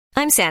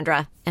I'm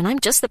Sandra, and I'm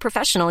just the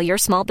professional your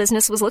small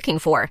business was looking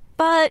for.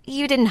 But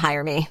you didn't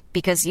hire me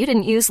because you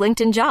didn't use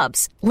LinkedIn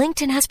Jobs.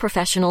 LinkedIn has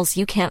professionals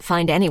you can't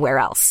find anywhere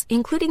else,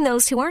 including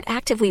those who aren't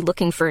actively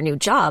looking for a new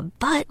job,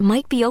 but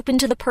might be open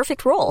to the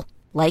perfect role,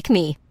 like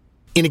me.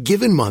 In a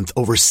given month,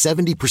 over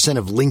 70%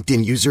 of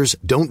LinkedIn users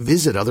don't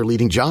visit other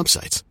leading job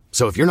sites.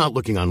 So if you're not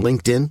looking on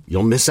LinkedIn,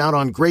 you'll miss out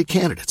on great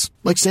candidates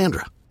like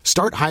Sandra.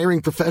 Start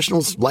hiring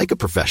professionals like a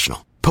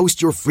professional.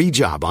 Post your free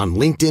job on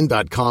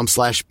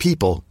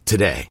linkedin.com/people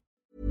today.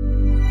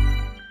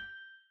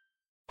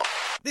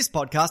 This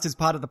podcast is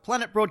part of the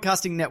Planet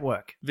Broadcasting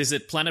Network.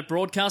 Visit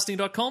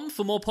planetbroadcasting.com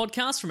for more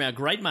podcasts from our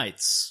great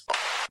mates.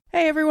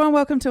 Hey everyone,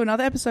 welcome to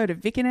another episode of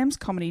Vic and M's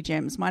Comedy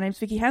Gems. My name's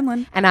Vicky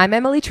Hanlon. And I'm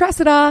Emily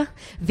Tressida.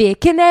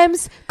 Vic and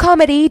M's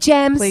Comedy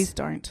Gems. Please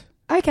don't.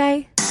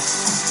 Okay.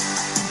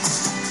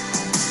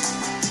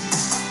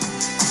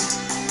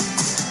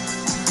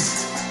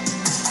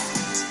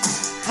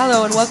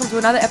 Hello and welcome to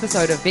another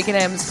episode of Vic and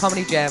M's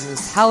Comedy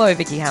Gems. Hello,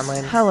 Vicky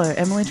Hanlon. Hello,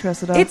 Emily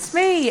Tressida. It's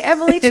me,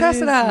 Emily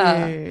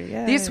Tressida. It is you.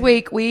 Yay. This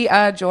week we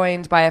are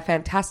joined by a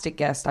fantastic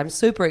guest. I'm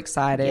super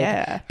excited.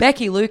 Yeah.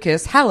 Becky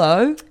Lucas.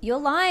 Hello. You're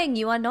lying.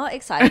 You are not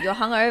excited. You're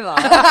hungover.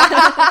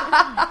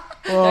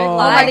 Don't Oh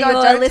lie my to God,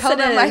 your don't tell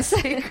them my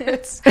listeners.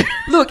 secrets.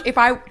 Look, if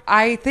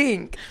I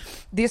think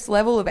this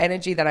level of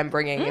energy that I'm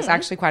bringing is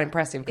actually quite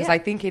impressive because I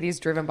think it is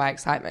driven by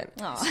excitement.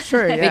 It's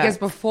true, yeah. Because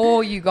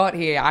before you got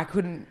here, I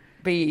couldn't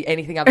be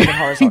anything other than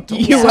horizontal.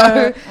 You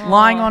were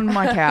lying on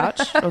my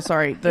couch. Oh,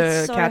 sorry,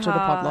 the so couch of the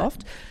pod hard.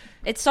 loft.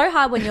 It's so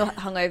hard when you're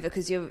hungover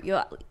because you're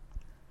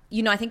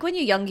you know, I think when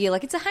you're younger, you're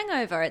like, it's a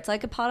hangover. It's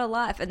like a part of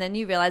life. And then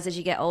you realize as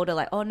you get older,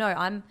 like, oh no,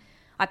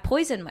 I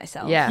poisoned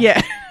myself. Yeah.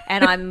 Yeah.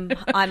 And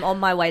I'm on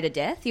my way to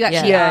death. You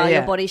actually Yeah, are. yeah.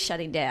 Your body's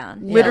shutting down.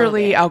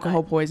 Literally Yeah.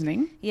 alcohol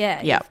poisoning.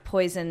 Yeah. Yeah. You've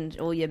poisoned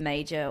all your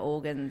major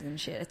organs and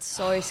shit. It's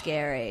so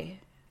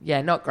scary.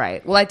 Yeah, not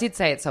great. Well, I did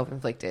say it's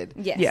self-inflicted.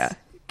 Yes. Yeah.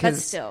 But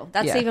 'Cause- still,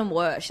 that's yeah. even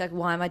worse. Like,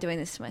 why am I doing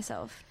this to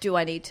myself? Do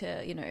I need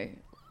to, you know,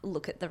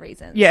 look at the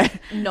reasons? Yeah.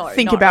 No,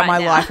 Think not about right my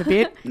now. life a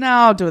bit. No,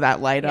 I'll do that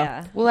later.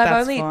 Yeah. Well, I've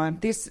That's only fine.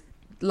 this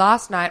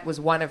last night was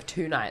one of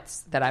 2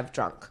 nights that I've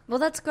drunk. Well,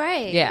 that's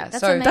great. Yeah,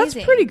 That's so- amazing.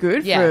 That's pretty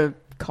good Yeah. for a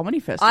comedy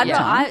festival.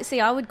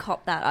 I would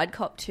cop that. I'd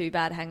cop 2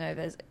 bad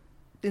hangovers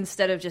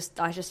instead of just.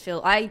 I just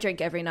feel I drink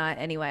every night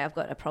anyway. I've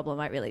got a problem.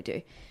 I really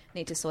do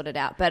need to sort it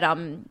out. But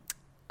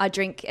I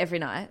drink every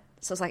night,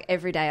 so it's like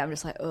every day I'm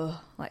just like, oh,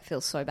 like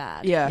feels so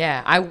bad. Yeah.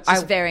 Yeah,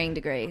 Just varying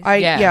degrees.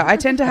 I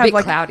tend to A have bit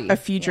like cloudy. a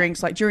few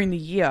drinks like during the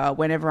year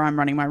whenever I'm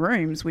running my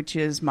rooms, which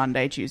is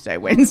Monday, Tuesday,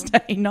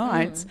 Wednesday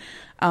nights.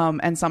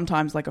 And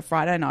sometimes like a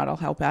Friday night I'll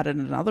help out in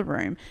another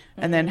room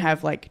and then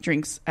have like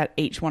drinks at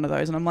each one of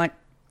those. And I'm like,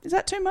 is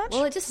that too much?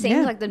 Well, it just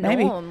seems like the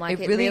maybe. norm. Like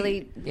It it really-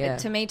 really, yeah.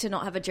 to me, to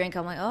not have a drink,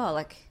 I'm like, oh,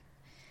 like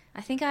I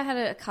think I had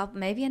a cup,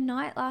 maybe a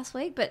night last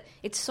week, but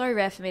it's so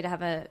rare for me to have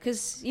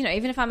because, you know,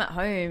 even if I'm at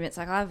home, it's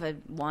like I have a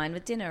wine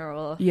with dinner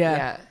or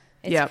Yeah.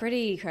 it's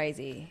pretty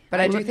crazy. But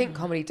I do think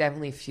comedy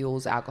definitely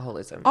fuels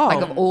alcoholism. Oh.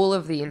 Like of all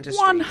of the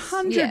industries.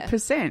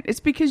 100%. It's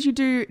because you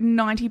do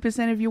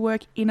 90% of your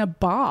work in a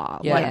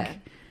bar. Yeah. Like, Yeah.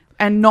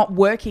 and not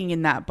working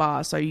in that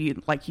bar. So you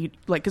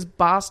because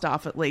bar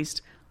staff at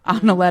least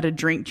aren't allowed to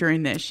drink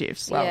during their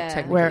shifts. Well, Yeah.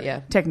 technically,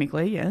 yeah.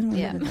 Technically, yeah.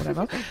 Yeah.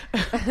 Whatever.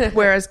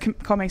 Whereas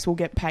comics will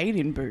get paid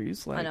in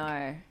booze. Like, I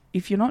know.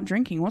 if you're not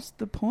drinking, what's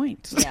the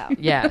point? Yeah.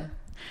 Yeah.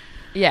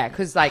 Yeah,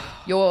 because like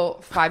your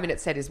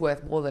 5-minute set is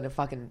worth more than a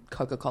fucking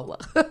Coca-Cola.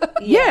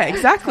 Yeah,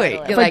 exactly.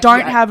 totally. If You're I like, don't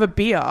yeah. have a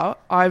beer,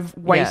 I've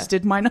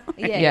wasted my night.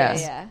 Yeah,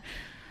 Yes.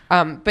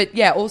 yeah. But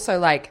yeah, also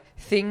like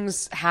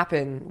things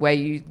happen where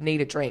you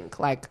need a drink.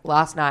 Like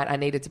last night I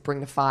needed to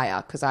bring the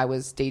fire because I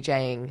was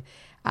DJing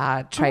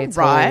Trades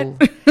Right. Hall.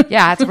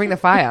 Yeah, I had to bring the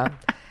fire.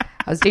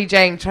 I was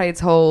DJing Trades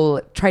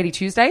Hall Tradie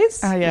Tuesdays,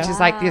 Oh, yeah. which is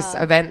like this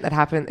event that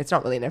happened. It's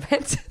not really an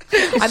event.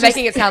 I'm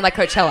making it sound like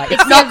Coachella.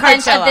 It's The not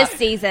event Coachella. of this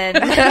season.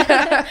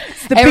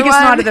 It's the biggest Everyone-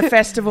 night of the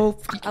festival.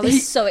 I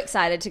was so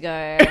excited to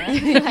go.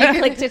 I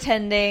clicked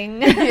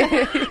attending.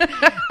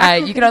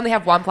 You can only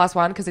have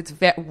 1+1 because it's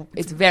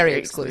very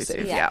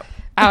exclusive. Yeah.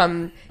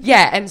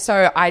 And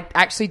so I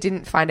actually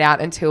didn't find out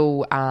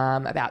until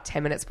about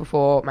 10 minutes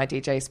before my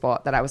DJ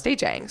spot that I was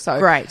DJing. So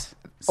Great.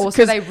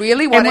 Also, they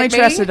really wanted Emily me.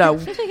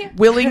 Tressida,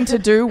 willing to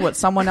do what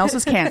someone else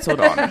has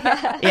cancelled on.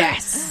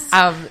 Yes.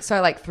 So I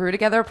like threw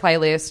together a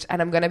playlist,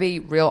 and I'm going to be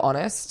real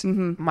honest.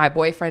 Mm-hmm. My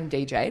boyfriend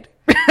DJ'd.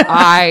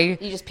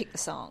 You just pick the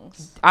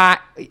songs.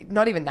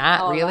 Not even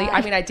that really. right.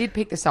 I mean, I did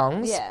pick the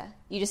songs. Yeah.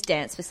 You just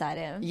dance beside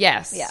him.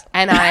 Yes. Yeah.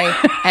 And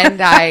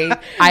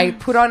I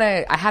put on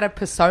I had a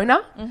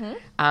persona.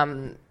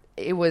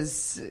 It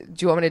was. Do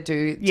you want me to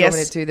do? Do you want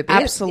me to do the bit?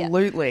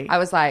 Absolutely. I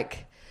was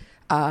like,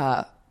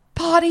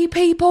 party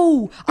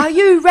people, are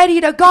you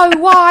ready to go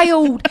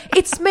wild?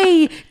 It's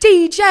me,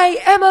 DJ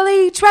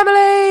Emily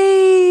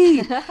Tremblay.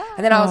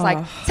 And then I was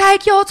like,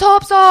 take your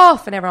tops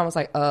off. And everyone was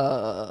like,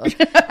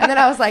 And then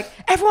I was like,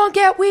 everyone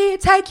get weird,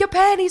 take your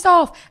panties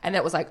off. And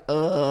it was like,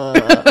 And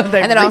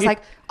then I was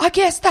like, I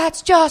guess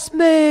that's just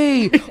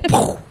me.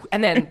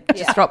 And then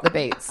just drop the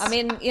beats. I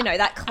mean, you know,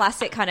 that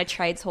classic kind of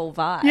trades hall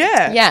vibe.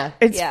 Yeah. Yeah.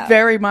 It's Yeah.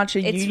 very much a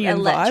It's union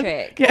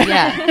electric. vibe.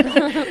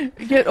 Yeah.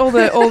 You get all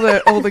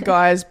the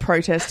guys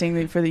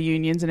protesting for the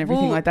unions and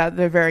everything Well- like that.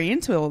 They're very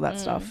into all that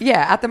stuff. Yeah,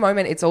 at the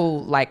moment it's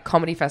all like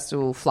comedy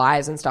festival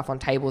flyers and stuff on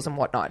tables and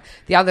whatnot.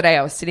 The other day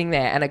I was sitting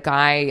there and a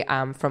guy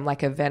from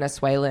like a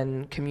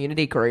Venezuelan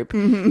community group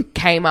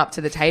came up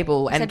to the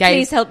table and Said, gave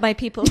please help my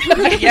people.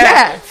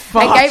 yeah,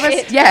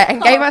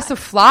 and gave us a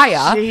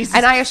flyer, Jesus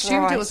and I assumed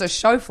Christ. it was a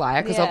show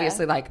flyer because Yeah.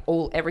 obviously like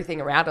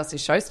everything around us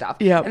is show stuff.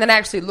 Yep. And then I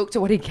actually looked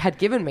at what he had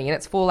given me, and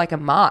it's for like a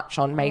march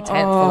on May 10th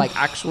for like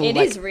actual. It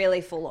like, is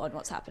really full on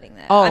what's happening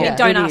there. Oh, I mean, yeah.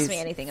 don't It ask is me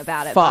anything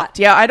about it. Fucked. But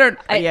Yeah, I don't.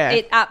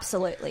 it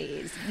absolutely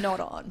is not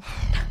on.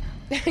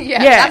 yeah, Yeah,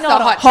 that's the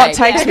hot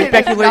takes with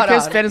Becky Not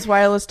Lucas, on.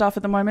 Venezuela stuff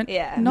at the moment.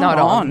 Yeah. not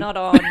on. Not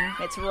on.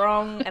 It's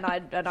wrong, and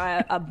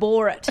I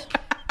abhor it.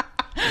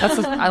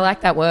 I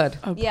like that word.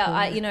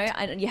 Yeah,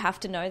 you have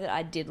to know that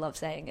I did love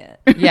saying it.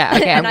 Yeah,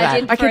 okay, I'm and I glad.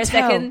 did I for could a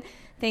tell. second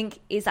think,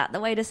 is that the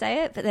way to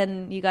say it? But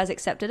then you guys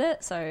accepted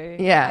it, so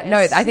Yeah,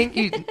 no, guess- I think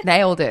you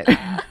nailed it.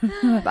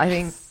 I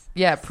think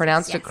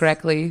pronounced it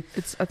correctly.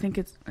 I think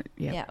it's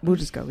yeah. Yeah. We'll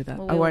just go with that.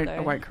 Well, I we'll won't. go. I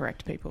won't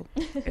correct people.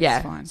 It's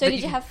Yeah. fine. So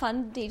did you have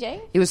fun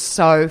DJing? It was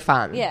so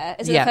fun. Yeah.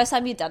 Is it the first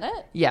time you've done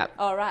it? Yeah.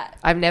 All right.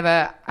 I've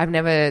never.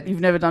 You've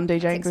never done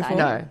DJing Exciting. before?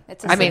 No.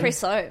 It's a I mean- slippery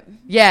slope.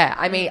 Yeah,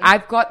 I mean,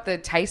 I've got the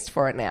taste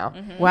for it now.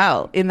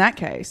 Well, in that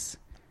case,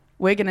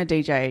 we're going to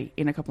DJ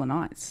in a couple of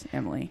nights,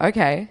 Emily.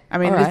 Okay. I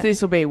mean, all right.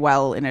 this will be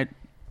well in a.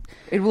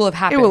 it will have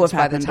happened It will have by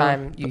happened the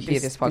time by- you hear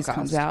this podcast.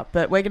 comes out.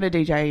 But we're going to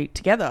DJ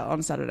together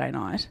on Saturday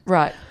night.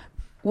 Right.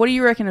 What do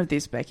you reckon of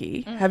this,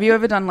 Becky? Have you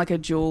ever done like a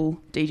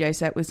dual DJ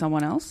set with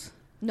someone else?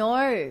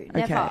 No, never.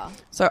 Okay.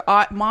 So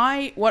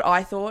what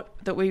I thought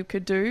that we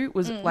could do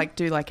was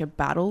do like a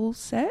battle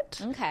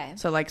set. Okay.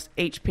 So like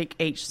each pick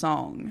each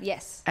song.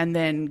 Yes. And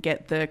then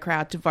get the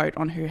crowd to vote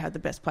on who had the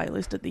best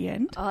playlist at the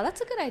end. Oh, that's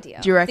a good idea.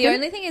 Do you reckon? The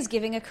only thing is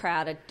giving a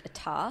crowd a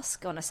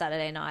task on a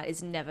Saturday night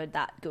is never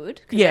that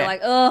good. 'Cause Yeah. they're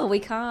like, oh, we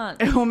can't.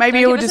 Or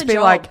maybe Don't it would give us just a be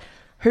job. like,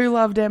 who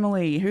loved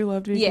Emily? Who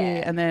loved Vicky?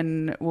 Yeah. And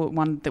then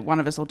one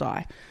of us will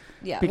die.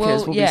 Yeah.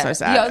 Because we'll be so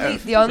sad.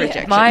 The only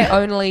rejection.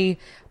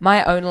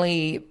 my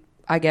only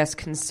I guess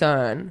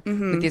concern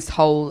with this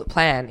whole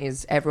plan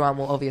is everyone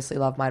will obviously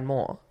love mine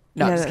more.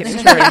 No, I'm Yeah, just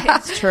kidding.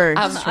 that's true. It's true.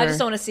 It's I true. just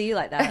don't want to see you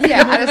like that.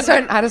 Yeah,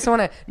 I just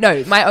want to.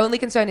 No, my only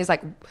concern is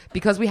like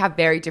because we have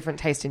very different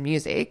taste in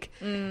music.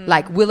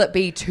 Like, will it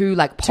be too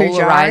like Too jarring?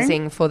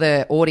 polarizing for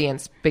the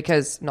audience?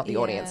 Because not the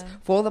audience,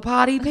 for the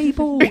party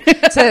people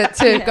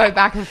to go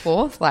back and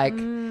forth. Like,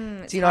 do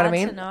you know what I hard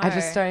mean? to know. I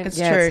just don't. It's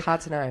yeah, true. it's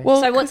hard to know.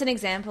 Well, So what's an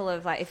example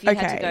of like if you had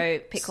to Okay.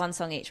 go pick one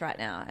song each right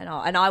now,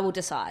 and I will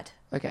decide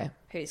okay.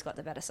 who's got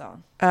the better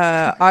song.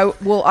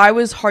 I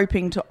was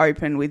hoping to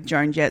open with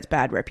Joan Jett's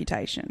Bad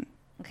Reputation.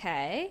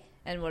 Okay.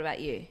 And what about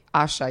you?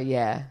 Usher,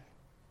 yeah.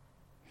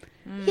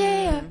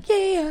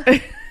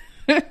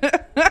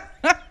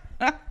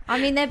 I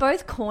mean, they're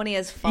both corny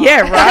as fuck.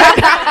 Yeah,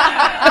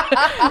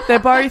 right? They're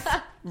both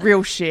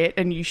real shit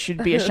and you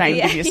should be ashamed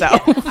of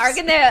yourself. I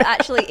reckon they're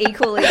actually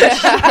equally.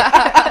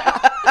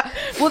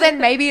 Well, then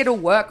maybe it'll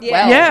work Yeah.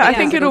 well. Yeah, I because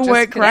think it'll just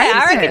work great.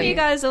 Yeah, I reckon Yeah. you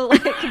guys all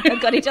like,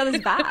 have got each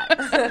other's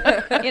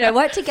backs.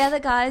 Work together,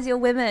 guys. You're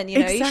women.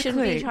 You shouldn't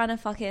Exactly. be trying to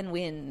fucking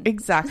win.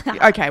 Exactly.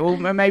 Okay, well,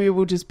 maybe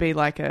we'll just be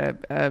like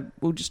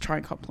we'll just try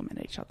and compliment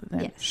each other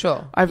then. Yes.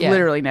 Sure. I've yeah.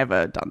 literally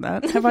never done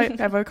that.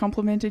 Have I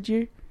complimented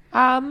you?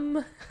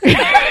 Maybe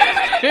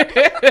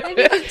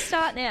you can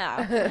start now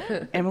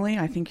Emily,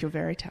 I think you're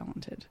very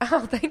talented.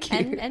 Oh, thank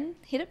you. and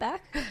hit it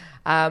back.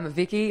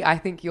 Vicky, I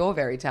think you're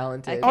very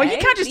talented. Oh, you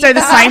can't just say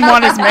the same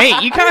one as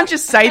me. You can't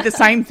just say the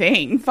same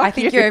thing. Fuck I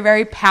think you. you're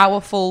very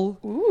powerful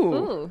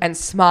Ooh. and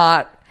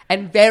smart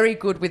and very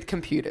good with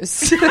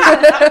computers. You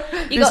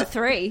got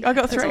 3. I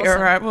got That's 3. awesome.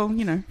 All right, well,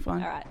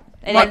 fine. All right.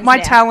 It My ends now.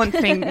 talent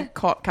thing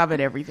covered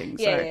everything.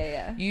 So.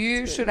 Yeah.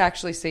 You should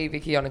actually see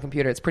Vicky on a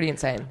computer. It's pretty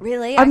insane.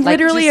 Really? I'm Like,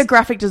 literally just- a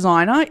graphic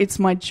designer. It's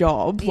my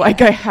job. Like,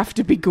 I have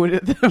to be good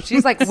at them.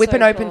 She's like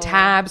whipping So open cool.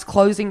 tabs,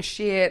 closing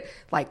shit.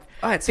 Like,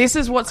 it's This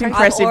is what's I've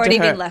impressive already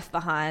to her. been left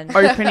behind.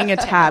 Opening a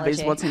tab is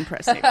Technology. what's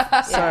impressive.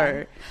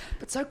 So,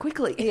 but so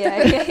quickly.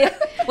 Yeah.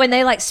 When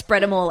they like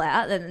spread them all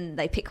out, and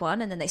they pick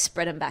one, and then they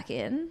spread them back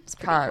in. It's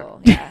pretty Can't.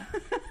 cool. Yeah.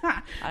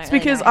 it's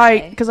because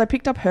I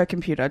picked up her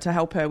computer to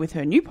help her with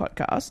her new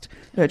podcast,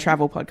 her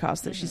travel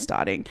podcast that she's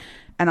starting,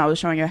 and I was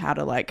showing her how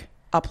to like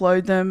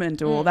upload them and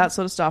do all that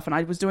sort of stuff, and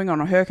I was doing it on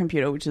her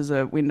computer, which is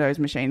a Windows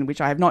machine, which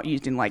I have not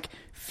used in like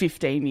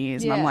 15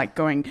 years, and I'm Yeah. like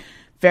going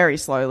very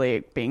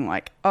slowly, being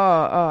like,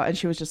 oh, and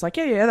she was just like,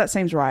 yeah, that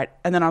seems right,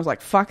 and then I was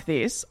like, fuck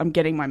this, I'm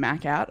getting my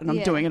Mac out, and I'm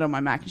Yeah. doing it on my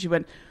Mac, and she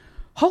went,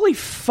 holy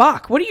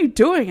fuck, what are you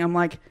doing? I'm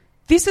like,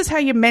 this is how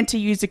you're meant to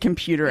use a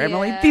computer,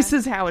 Emily. Yeah. This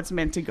is how it's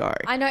meant to go.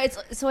 I know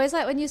it's always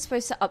like when you're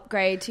supposed to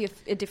upgrade to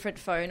a different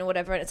phone or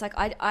whatever, and it's like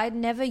I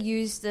never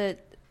use the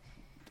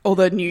All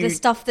the new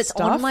stuff that's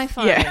on my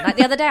phone. Yeah. Like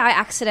the other day, I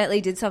accidentally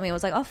did something. I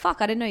was like, oh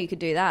fuck, I didn't know you could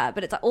do that.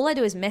 But it's like all I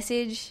do is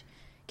message,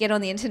 get on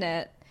the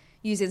internet,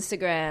 use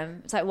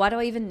Instagram. It's like, why do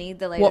I even need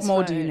the latest What more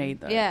phone? do you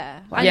need, though?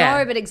 Yeah. Like- I Yeah.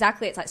 know, but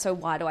exactly. It's like, so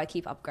why do I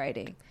keep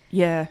upgrading?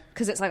 Yeah,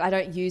 Because it's like I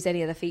don't use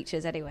any of the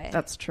features anyway.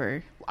 that's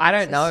true. I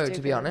don't So know, to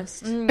stupid. be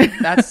honest.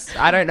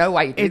 I don't know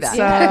why you do It's,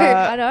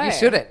 that. I know. You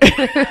shouldn't.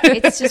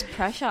 It's just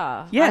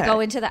pressure. Yeah. I go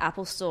into the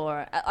Apple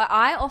store.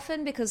 I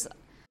often, because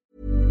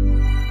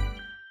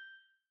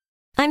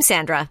I'm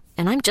Sandra,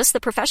 and I'm just the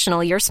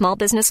professional your small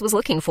business was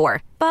looking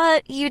for.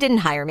 But you didn't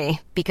hire me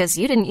because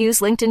you didn't use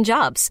LinkedIn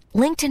Jobs.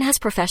 LinkedIn has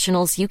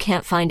professionals you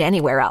can't find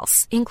anywhere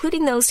else,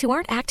 including those who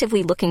aren't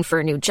actively looking for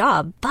a new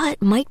job,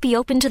 but might be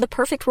open to the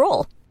perfect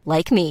role,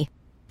 like me.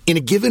 In a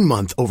given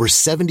month, over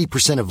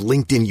 70% of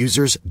LinkedIn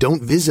users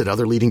don't visit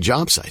other leading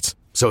job sites.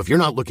 So if you're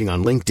not looking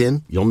on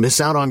LinkedIn, you'll miss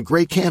out on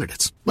great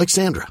candidates like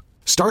Sandra.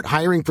 Start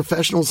hiring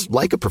professionals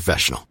like a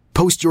professional.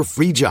 Post your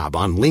free job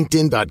on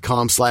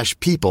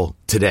linkedin.com/people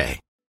today.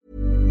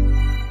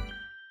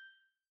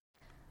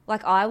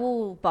 like I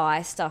will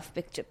buy stuff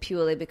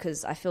purely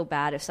because I feel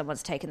bad if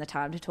someone's taken the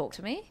time to talk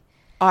to me.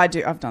 I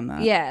do. I've done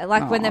that. Yeah,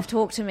 like when Aw. they've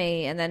talked to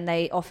me and then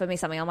they offer me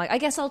something, I'm like, I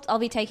guess I'll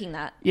be taking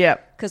that. Yeah.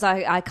 Because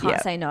I can't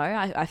Yeah. say no.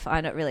 I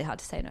find it really hard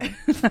to say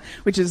no.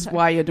 Which is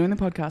why you're doing the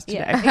podcast today.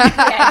 Yeah,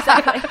 yeah,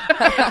 exactly.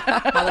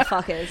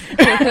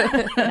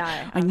 Motherfuckers.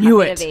 No, I knew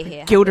happy it. to be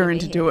here. Guilt Happy her to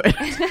into be do here.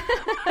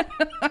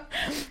 it.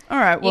 All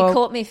right. Well, You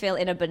caught me feel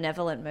in a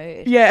benevolent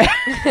mood. yeah.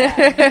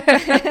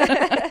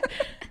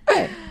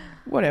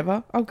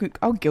 Whatever.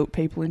 I'll guilt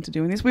people into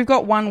doing this. We've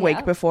got 1 week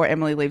Yeah. before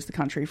Emily leaves the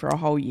country for a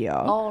whole year.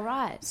 All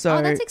right.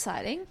 So- that's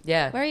exciting.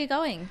 Yeah. Where are you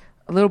going?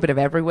 A little bit of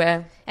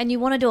everywhere. And you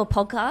want to do a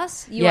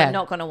podcast? You Yeah. are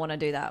not going to want to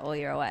do that while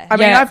you're away. I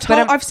mean, Yeah, I've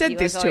but I've said You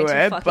this are to going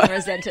her, fucking but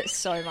resent it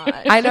so much.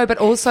 I know, but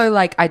also,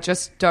 like, I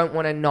just don't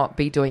want to not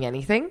be doing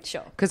anything.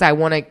 Sure. Because I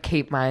want to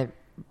keep my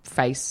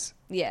face,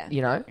 Yeah.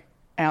 you know?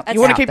 out. That's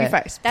You want to out keep your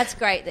there. face. That's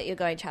great that you're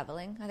going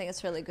traveling. I think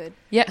it's really good.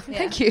 Yeah, Yeah.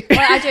 thank you. Well,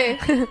 I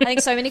do. I think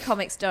so many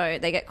comics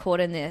don't. They get caught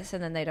in this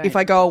and then they don't. If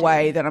I go do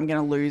away, it. then I'm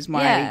going to lose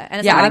my. Yeah, and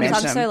it's Yeah, like, I I'm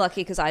momentum. so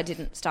lucky because I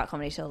didn't start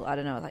comedy till I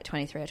don't know, like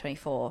 23 or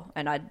 24,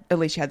 and I At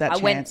least you had that I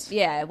chance. went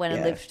and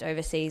Yeah. lived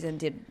overseas and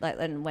did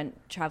and went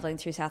traveling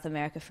through South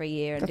America for a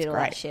year and That's did all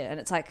great. that shit.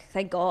 And it's like,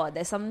 thank God,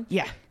 there's some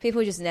Yeah.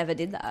 people who just never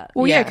did that.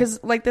 Well, yeah, Yeah.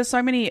 because like there's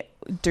so many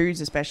dudes,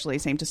 especially,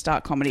 seem to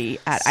start comedy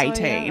at So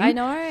 18. young. I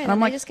know, and and I'm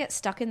they like, just get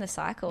stuck in the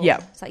cycle. Yeah.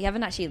 It's like you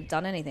haven't actually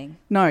done anything.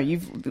 no,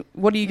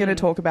 what are you going to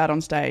talk about on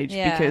stage?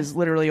 Yeah. Because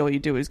literally all you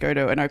do is go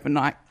to an open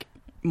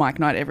mic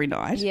night every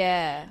night,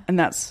 Yeah, and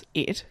that's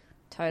it.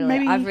 totally.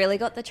 Maybe- I've really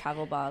got the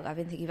travel bug. I've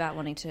been thinking about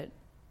wanting to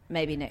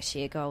maybe next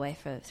year go away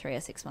for 3 or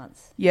 6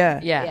 months. Yeah,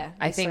 Yeah, Yeah,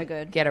 I it's so think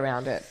good. get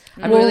around it.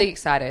 I'm Well, really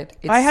excited.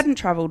 I hadn't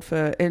travelled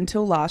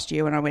until last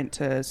year when I went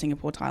to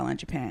Singapore, Thailand,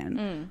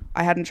 Japan.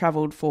 I hadn't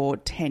travelled for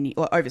 10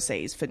 or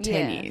overseas for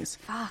 10 Yeah. years.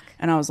 Fuck.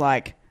 And I was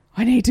like,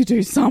 I need to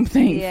do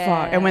something. Yeah.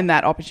 Fuck. And when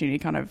that opportunity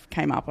kind of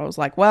came up, I was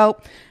like, well,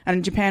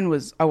 and Japan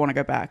I want to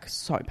go back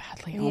so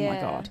badly. Oh my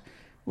Yeah. God.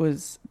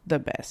 Was the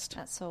best.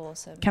 That's so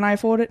awesome. Can I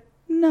afford it?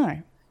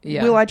 No.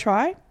 Yeah. Will I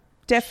try?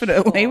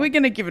 Definitely. Sure. We're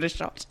going to give it a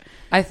shot.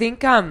 I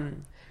think,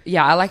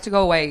 yeah, I like to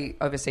go away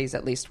overseas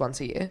at least once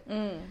a year.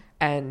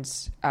 And,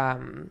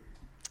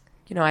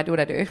 you know, I do what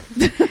I do.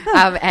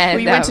 And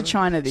We went to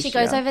China this She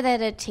year. goes over there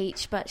to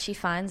teach, but she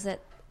finds that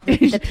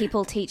the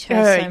people teach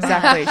her so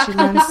exactly. much. She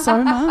learns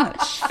so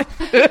much.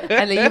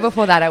 And the year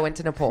before that, I went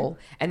to Nepal.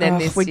 And then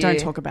Ugh, this we year... don't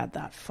talk about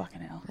that.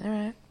 Fucking hell. All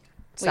right.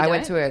 So We I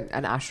went don't? to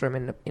an ashram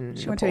in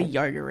She Nepal. went to a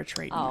yoga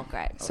retreat. Oh,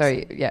 great. So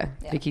Awesome. yeah,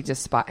 Vicky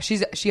just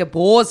she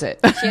abhors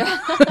it.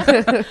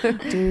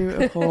 Do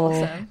a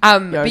whole...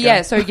 But Yoga.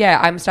 yeah, so yeah,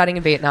 I'm starting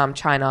in Vietnam,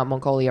 China,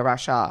 Mongolia,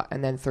 Russia,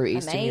 and then through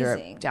Eastern Amazing.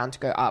 Europe down to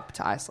go up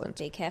to Iceland.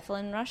 Be careful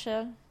in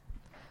Russia.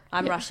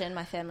 I'm Russian.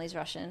 My family's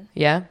Russian.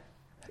 Yeah.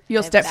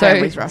 Your So-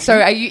 stepfamily's Russian. So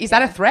is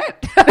that a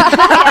threat?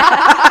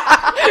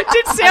 It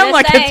did I'm sound just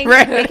like saying, a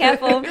threat. Be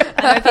careful.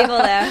 I know people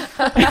there.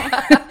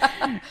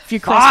 If you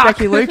cross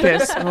Becky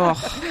Lucas.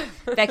 Oh,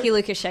 Becky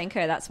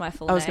Lukashenko. That's my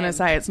full name. I was going to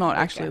say, it's not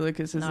actually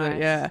Lucas, is no, it?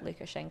 Yeah. it's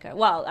Lukashenko.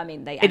 Well, I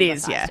mean, they It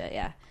is, anglicized yeah. it,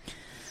 yeah.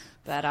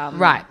 But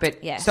Right,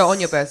 but yes. so on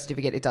your birth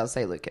certificate it does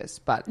say Lucas,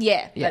 but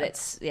yeah, Yeah. but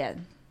it's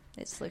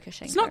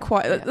Lukashenko. It's not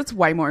quite. That's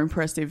way more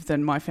impressive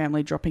than my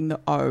family dropping the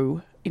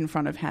O in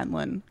front of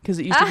Hanlon, because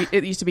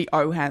it used to be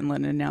O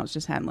Hanlon and now it's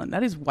just Hanlon.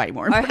 That is way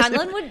more Oh, impressive.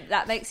 Hanlon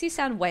that makes you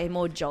sound way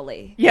more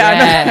jolly. Yeah, I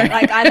know. Yeah.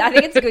 Like I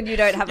think it's good you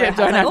don't have Yeah, a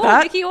don't like, have oh,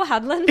 that. Vicky or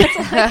Hadlin.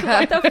 It's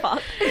like what the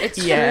fuck? it's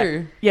Yeah.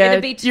 true. Yeah,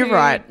 It'd be too, you're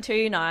right.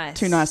 Too nice.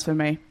 Too nice for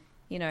me.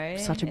 You know,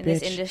 Such a in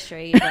this bitch.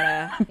 industry,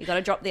 you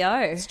gotta drop the O.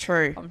 It's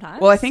true. Sometimes.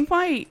 Well, I think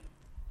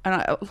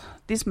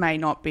this may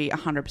not be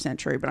 100%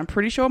 true, but I'm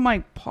pretty sure my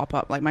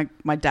pop-up, like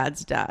my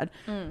dad's dad,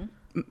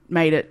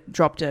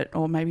 dropped it,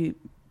 or maybe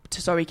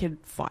so he could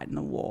fight in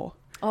the war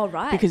Oh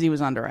right. because he was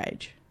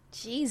underage.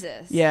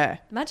 Jesus. Yeah.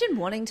 Imagine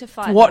wanting to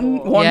fight. Wanting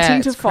the war. Yeah,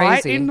 to it's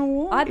fight crazy. in the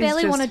war. I is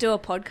barely just- want to do a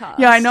podcast.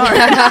 Yeah, I know.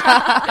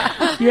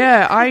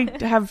 Yeah, I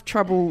have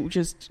trouble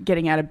just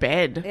getting out of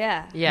bed.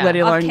 Yeah. Yeah. Let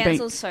alone I've being.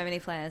 cancelled so many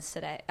plans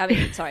today. I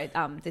mean, sorry,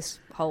 this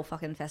whole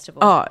fucking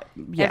festival. Oh,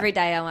 yeah. Every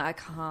day I'm like, I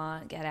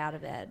can't get out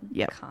of bed.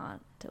 Yep.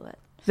 Can't do it.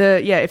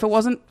 If it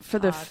wasn't for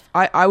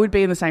I would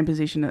be in the same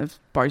position as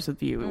both of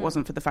Mm. you. It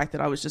wasn't for the fact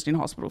that I was just in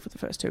hospital for the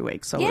first 2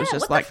 weeks. So Yeah, it was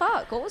just what like, the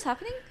fuck? What was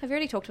happening? Have you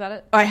already talked about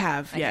it? I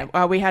have, Okay. yeah.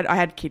 I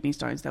had kidney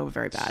stones. They were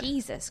very bad.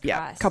 Jesus Christ.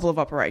 Yeah, a couple of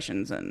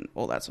operations and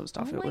all that sort of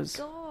stuff. Oh It my was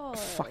God.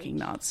 fucking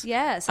nuts.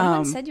 Yeah,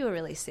 someone said you were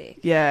really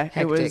sick. Yeah,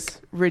 it was Hectic.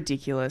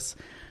 ridiculous.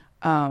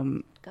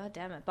 God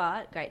damn it.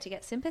 But great to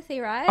get sympathy,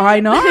 right?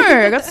 I know.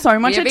 I got so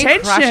much You've been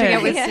attention. crushing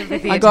it with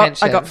sympathy I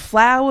attention. got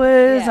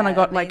flowers, Yeah, and I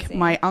got like amazing.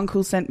 my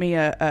uncle sent me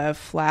a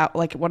flower,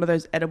 like one of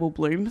those edible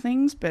bloom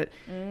things, but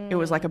it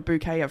was like a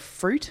bouquet of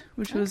fruit,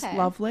 which was Okay.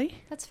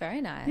 lovely. That's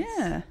very nice.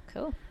 Yeah.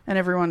 Cool. And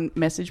everyone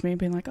messaged me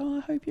being like, "Oh,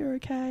 I hope you're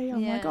okay."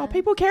 I'm like, Yeah. "Oh,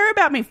 people care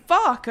about me.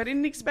 Fuck, I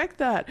didn't expect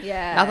that."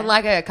 Yeah. Nothing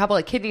like a couple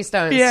of kidney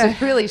stones Yeah.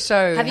 to really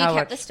show Have you how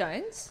kept much... the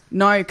stones?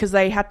 No, because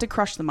they had to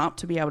crush them up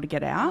to be able to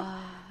get out.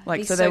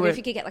 Like, so they good were. if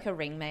you could get like a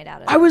ring made out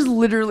of it. I was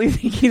literally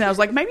thinking, I was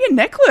like, maybe a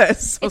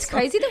necklace. or It's something.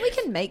 crazy that we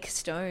can make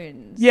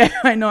stones. Yeah,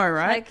 I know,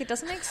 right? Like, it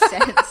doesn't make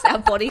sense. Our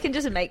body can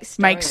just make stones.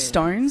 Make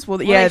stones. Well,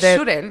 Well, yeah, they they're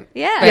shouldn't.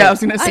 Yeah. Yeah, I was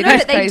gonna say I know,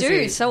 that's but they crazy.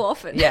 do so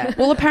often. Yeah.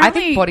 Well, I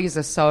apparently, think bodies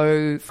are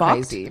so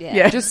Fucked. crazy.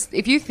 Yeah. Just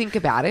if you think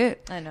about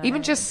it, I know.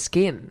 even just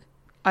skin.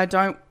 I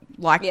don't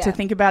like Yeah. to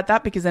think about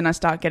that because then I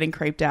start getting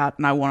creeped out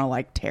and I want to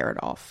like tear it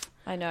off.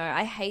 I know.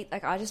 I hate,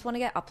 like, I just want to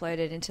get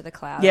uploaded into the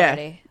cloud Yeah.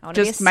 already. I want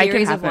to be a Just make it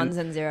series of happen. ones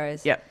and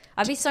zeros. Yep.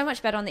 I'd be so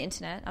much better on the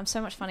internet. I'm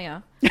so much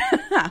funnier.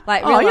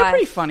 Like, Oh, real you're life.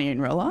 pretty funny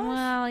in real life,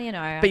 Well, you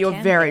know. but I you're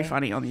can very be.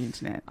 funny on the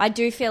internet. I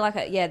do feel like,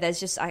 there's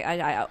just,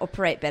 I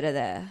operate better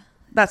there.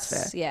 That's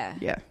fair. Yeah.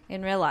 Yeah.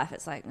 In real life,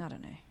 it's like, I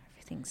don't know.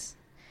 Everything's,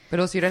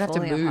 But also, you don't have to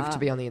Falling move apart. to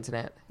be on the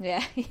internet.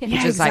 yeah. Yeah, Which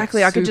is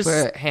exactly. like I could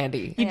super just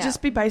handy. you'd Yeah.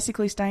 just be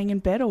basically staying in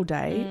bed all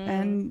day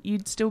and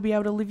you'd still be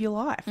able to live your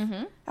life.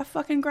 Mm-hmm. How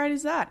fucking great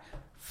is that?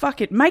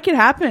 Fuck it, make it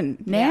happen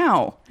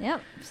now.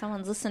 Yep. If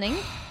someone's listening.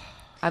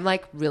 I'm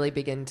like really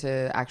big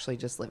into actually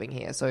just living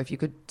here. So if you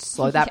could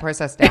slow that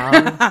process down.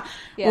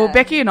 Yeah. Well,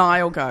 Becky and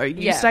I will go.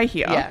 You stay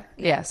here.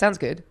 Yeah, sounds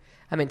good.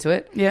 I'm into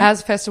it. Yeah.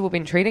 How's festival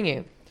been treating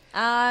you?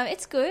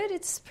 It's good.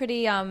 It's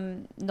pretty,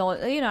 not,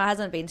 it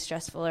hasn't been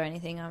stressful or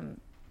anything. I'm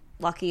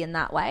lucky in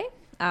that way.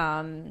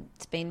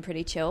 It's been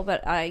pretty chill,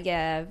 but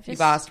just,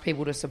 You've asked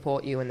people to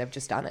support you and they've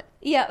just done it.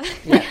 Yep.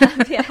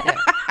 Yeah.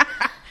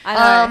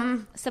 I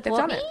know. Support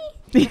they've done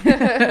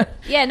me.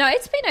 Yeah, no,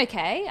 it's been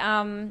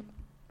okay.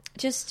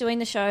 Just doing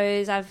the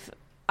shows. I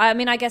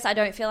guess I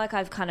don't feel like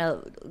I've kind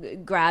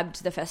of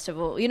grabbed the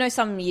festival. You know,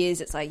 some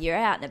years it's like you're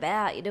out and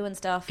about, you're doing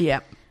stuff. Yeah.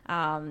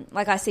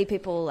 Like I see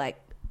people like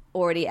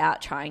already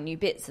out trying new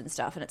bits and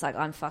stuff, and it's like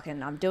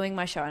I'm doing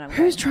my show and I'm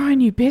Who's trying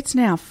new bits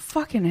now?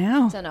 Fucking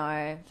hell. I don't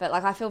know, but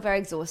like I feel very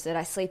exhausted.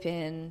 I sleep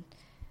in,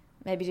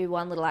 maybe do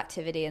one little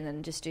activity and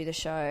then just do the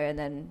show and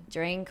then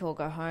drink or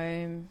go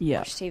home, Yeah.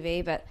 watch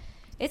TV. But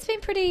it's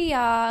been pretty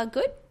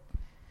good.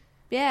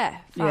 Yeah,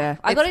 fuck. Yeah.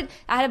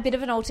 I had a bit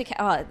of an altercation.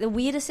 Oh, the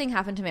weirdest thing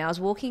happened to me. I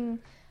was walking.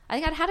 I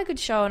think I'd had a good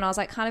show and I was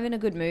like kind of in a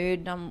good mood.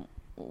 And I'm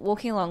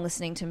walking along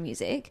listening to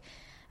music,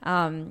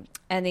 and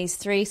these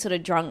three sort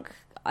of drunk,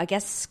 I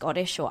guess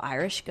Scottish or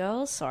Irish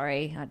girls.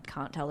 Sorry, I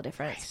can't tell the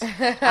difference. And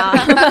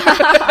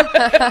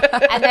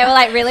they were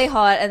like really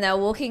hot and they were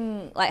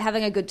walking, like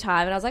having a good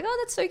time. And I was like, oh,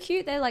 that's so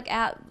cute. They're like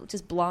out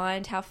just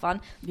blind. How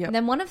fun. Yep. And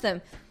then one of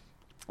them,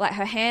 like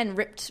her hand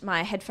ripped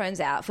my headphones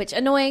out, which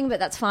annoying, but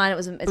that's fine. It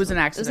was an accident. It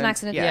was an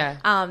accident. Yeah.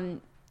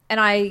 And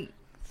I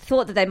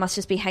thought that they must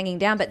just be hanging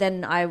down, but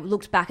then I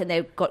looked back and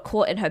they got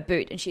caught in her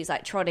boot and she's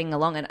like trotting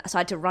along, and so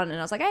I had to run and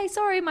I was like, hey,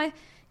 sorry, can I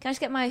just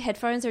get my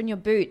headphones? They're in your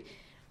boot.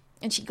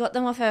 And she got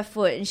them off her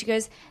foot and she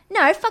goes,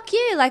 no, fuck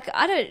you. Like,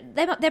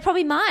 they're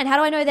probably mine. How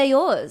do I know they're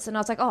yours? And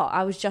I was like,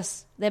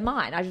 they're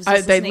mine. I was just They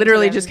listening to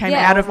literally them. just came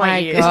Yeah. out of Oh my my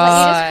ears.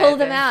 God. You just pulled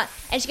them out.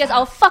 And she goes,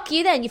 oh, fuck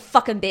you then, you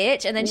fucking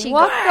bitch. And then she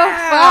What got, the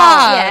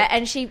fuck? Yeah,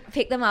 and she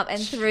picked them up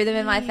and threw them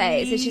in my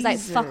face. And she's like,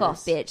 fuck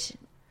off, bitch.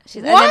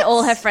 And then What?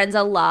 all her friends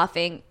are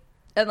laughing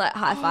and like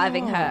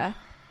high-fiving her.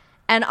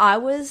 And I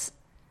was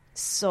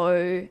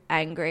so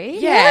angry.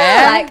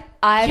 Yeah. Like,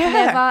 I've Yeah.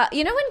 never...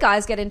 You know when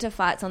guys get into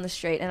fights on the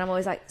street and I'm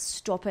always like,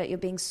 stop it, you're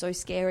being so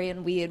scary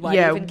and weird. Why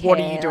do you even care? what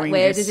are you doing? Like,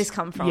 where this? does this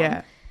come from?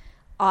 Yeah.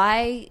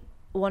 I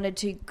wanted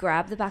to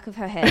grab the back of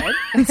her head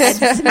and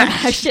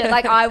smash it.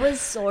 Like, I was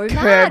so mad.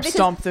 Curb because-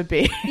 stomp the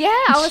bitch. Yeah,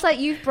 I was like,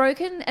 you've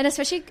broken... And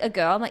especially a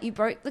girl, I'm like, you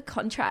broke the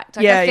contract.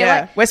 Like, Yeah, I feel yeah.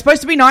 like We're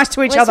supposed to be nice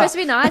to each we're other. supposed to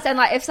be nice, and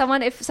like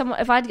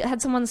if I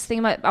had someone's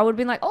thing, I would have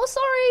been like, "Oh,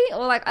 sorry,"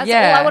 or like, all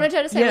Yeah. I wanted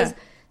her to say Yeah. was,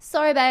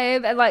 "Sorry,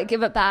 babe," and like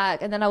give it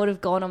back, and then I would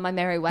have gone on my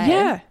merry way.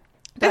 Yeah.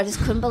 but I just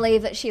couldn't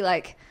believe that she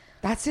like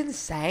That's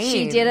insane.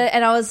 she did it,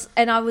 and I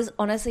was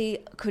honestly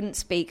couldn't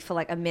speak for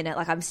like a minute.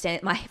 Like I'm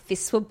standing, my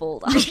fists were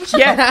balled up, and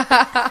Yeah.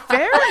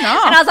 Fair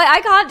enough. I was like,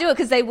 I can't do it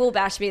because they will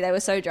bash me. They were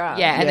so drunk.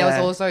 Yeah, and there was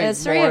Yeah. also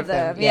There's three more of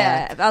them.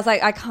 Yeah. I was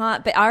like, I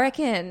can't. But I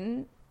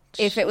reckon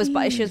if she was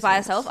by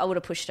herself, I would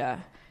have pushed her.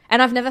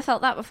 And I've never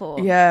felt that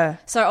before. Yeah.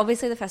 So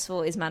obviously the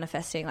festival is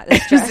manifesting, like the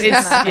stress is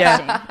It's-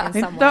 manifesting I in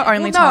think some the way.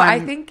 only Well, no, I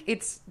time think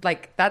it's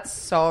like that's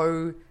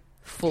so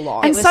full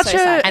on. And was such so a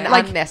sad. and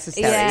like,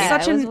 unnecessary. Yeah.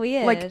 such it was an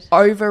weird. like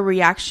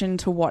overreaction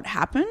to what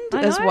happened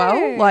I as know.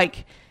 well.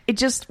 Like it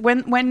just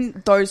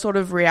when those sort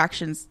of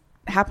reactions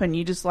happen,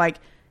 you just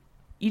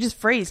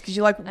freeze because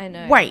you're like, I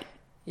know. wait,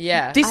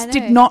 Yeah. this I know.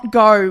 did not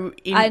go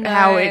I in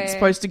how know. it's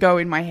supposed to go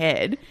in my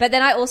head. But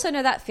then I also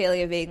know that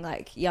feeling of being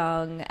like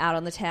young, out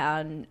on the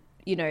town,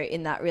 you know,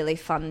 in that really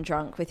fun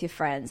drunk with your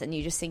friends, and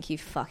you just think you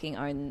fucking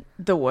own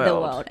The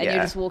world, and yeah.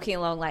 you're just walking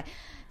along like,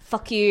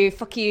 fuck you,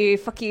 fuck you,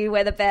 fuck you,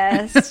 we're the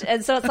best.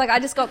 And so it's like I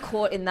just got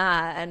caught in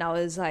that, and I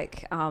was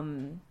like,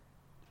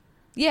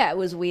 yeah, it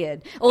was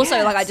weird.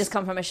 Also, like I just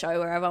come from a show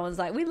where everyone's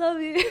like, we love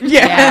you.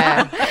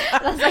 Yeah.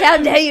 I was like, how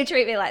dare you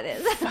treat me like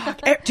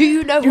this? Do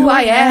you know who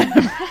I am?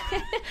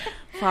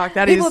 Fuck,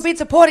 that People is. have been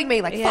supporting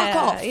me. Like, yeah,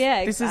 fuck off.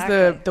 Yeah, This exactly.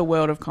 is the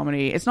world of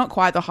comedy. It's not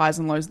quite the highs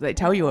and lows that they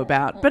tell you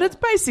about, but it's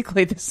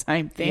basically the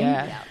same thing.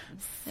 Yeah.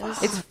 It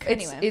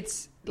was-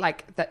 It's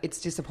like that.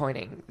 It's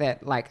disappointing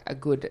that like a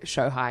good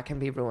show high can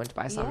be ruined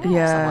by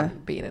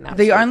someone being an absolute.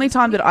 The only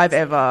time that I've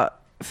ever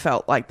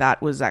felt like that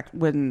was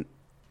when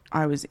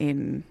I was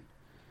in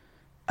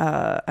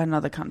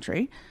another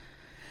country,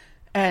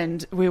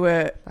 and we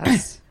were.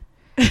 That's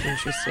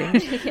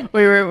interesting.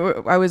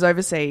 I was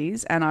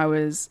overseas and I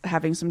was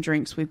having some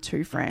drinks with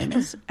two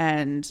friends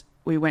and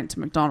we went to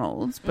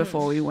McDonald's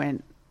before we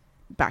went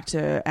back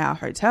to our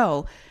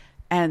hotel,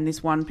 and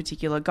this one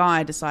particular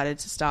guy decided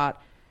to start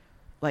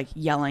like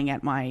yelling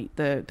at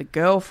the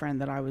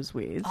girlfriend that I was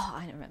with. Oh,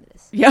 I don't remember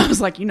this. Yeah, I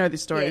was like, you know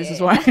this story. Yeah, This yeah,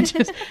 is why I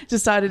just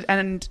started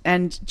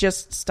and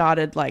just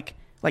started like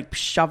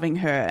shoving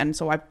her, and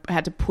so I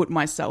had to put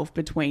myself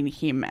between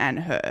him and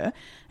her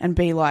and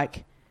be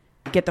like,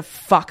 get the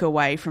fuck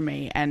away from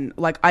me. And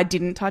like I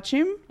didn't touch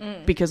him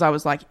because I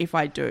was like, if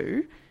I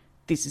do,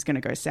 this is going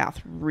to go south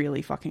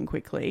really fucking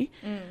quickly.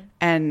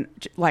 And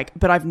like,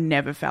 but I've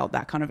never felt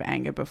that kind of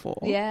anger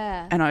before.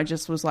 Yeah. And I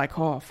just was like,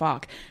 oh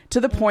fuck, to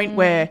the point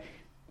where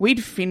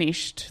we'd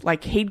finished,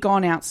 like he'd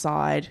gone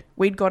outside,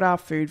 we'd got our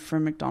food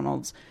from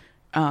McDonald's.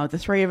 The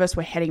three of us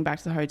were heading back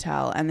to the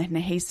hotel, and then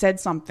he said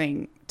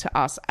something to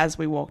us as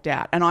we walked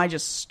out, and I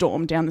just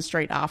stormed down the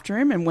street after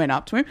him and went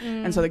up to him.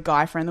 And so the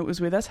guy friend that was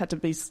with us had to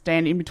be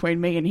stand in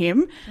between me and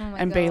him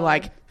and be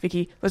like,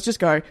 Vicky, let's just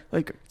go.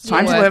 Like, it's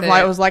time to live.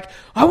 I was like,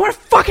 I want to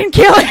fucking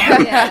kill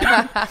him.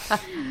 Yeah.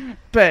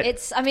 But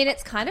It's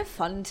kind of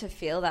fun to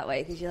feel that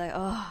way because you're like,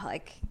 oh,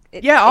 like.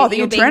 the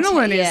you're being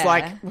adrenaline is yeah.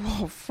 like,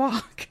 oh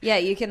fuck. Yeah,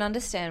 you can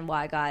understand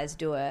why guys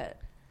do it.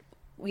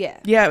 Yeah.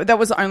 Yeah, that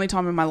was the only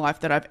time in my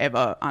life that I've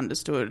ever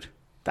understood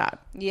that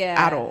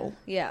at all.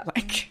 Yeah.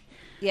 Like,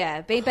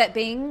 Yeah, but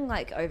being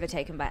like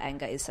overtaken by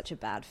anger is such a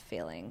bad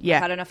feeling. Yeah.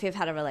 Like, I don't know if you've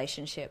had a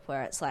relationship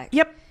where it's like,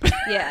 yep.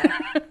 yeah,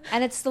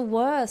 and it's the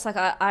worst. Like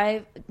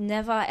I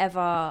never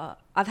ever.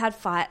 I've had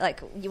fight like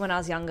when I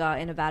was younger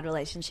in a bad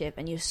relationship,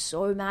 and you're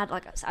so mad.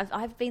 Like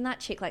I've been that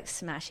chick like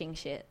smashing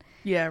shit,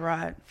 Yeah,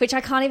 right. which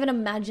I can't even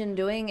imagine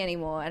doing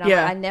anymore. And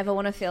Yeah. I never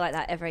want to feel like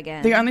that ever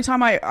again. The only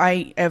time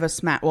I ever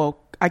smacked, well,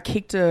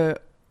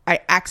 I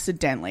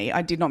accidentally,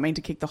 I did not mean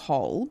to kick the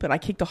hole, but I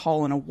kicked a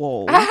hole in a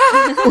wall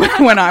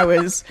when I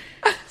was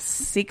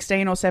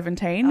 16 or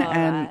 17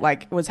 and right.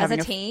 like was As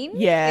having a teen?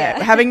 Yeah,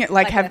 Yeah. having like,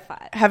 Like a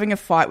fight. having a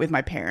fight with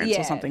my parents or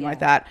Yeah, something yeah. like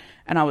that,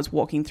 and I was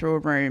walking through a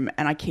room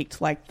and I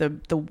kicked like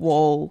the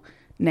wall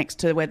next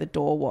to where the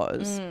door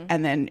was,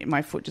 and then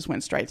my foot just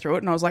went straight through it,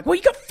 and I was like, well,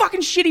 you got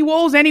fucking shitty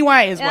walls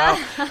anyway as well.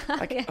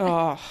 Like,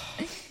 oh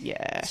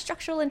yeah,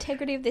 structural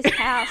integrity of this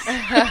house.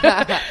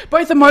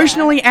 both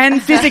emotionally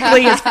and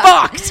physically is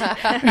fucked.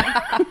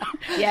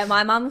 Yeah,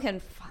 my mum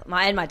can.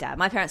 And my dad.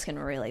 My parents can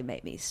really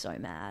make me so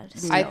mad. I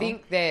still.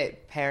 think their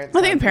parents.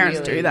 I think are parents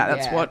really, do that.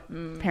 That's yeah. what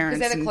Because parents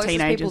they're the and closest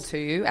people teenagers. to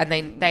you, and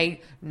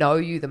they know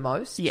you the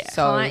most. Yeah.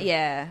 So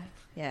yeah,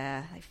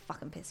 they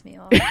fucking piss me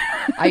off.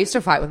 I used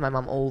to fight with my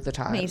mum all the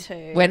time. Me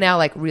too. We're now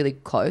like really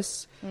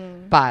close,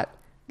 but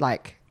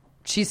like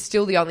she's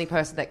still the only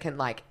person that can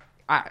like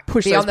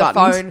Push be those on the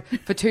buttons. phone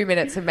for 2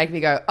 minutes and make me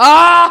go,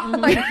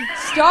 like,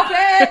 stop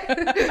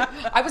it!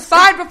 I was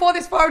fine before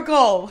this phone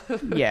call.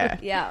 Yeah.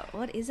 Yeah,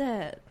 what is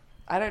it?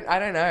 I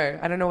don't know.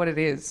 I don't know what it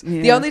is.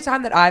 Yeah. The only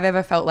time that I've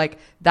ever felt like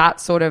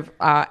that sort of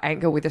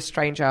anger with a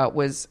stranger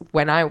was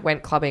when I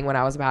went clubbing when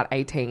I was about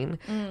 18.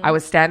 I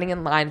was standing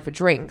in line for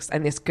drinks,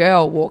 and this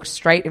girl walked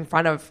straight in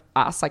front of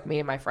us, like me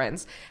and my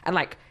friends, and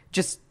like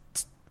just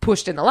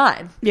pushed in the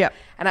line. Yeah.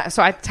 And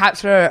so I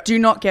tapped her. Do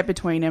not get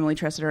between Emily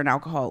Tressiter and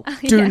alcohol.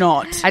 Do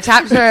not. I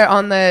tapped her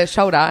on the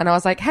shoulder, and I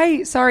was like,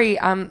 "Hey, sorry."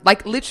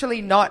 Like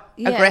literally not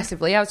Yeah.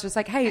 aggressively. I was just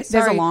like, "Hey, There's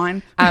sorry. a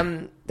line.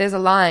 There's a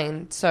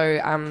line.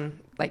 So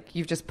like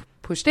you've just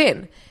pushed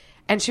in,"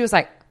 and she was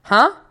like,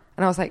 "Huh?"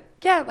 And I was like,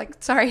 "Yeah,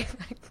 like sorry."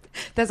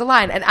 There's a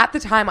line. And at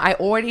the time I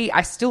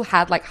still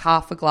had like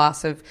half a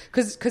glass of,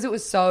 because it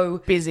was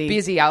so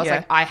busy. I was Yeah.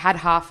 like, I had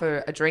half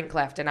a drink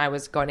left and I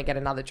was going to get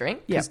another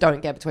drink because Yep.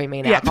 don't get between me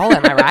and Yeah. alcohol,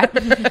 am I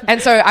right?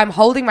 And so I'm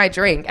holding my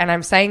drink and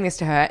I'm saying this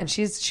to her, and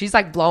she's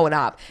like blowing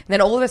up. And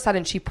then all of a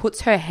sudden she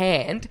puts her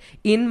hand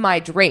in my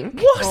drink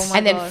What? Oh my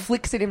and then God.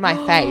 flicks it in my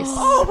face.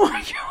 Oh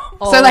my God.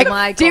 Oh so like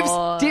my dips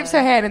God.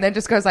 her hand and then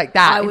just goes like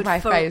that in my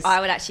face. I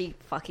would actually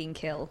fucking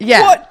kill.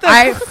 Yeah. What the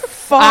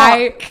fuck?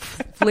 I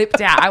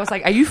flipped out. I was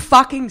like, are you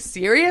fucking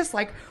serious?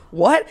 Like,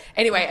 what?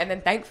 Anyway, and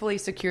then thankfully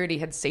security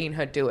had seen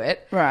her do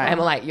it. Right. And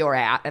were like, you're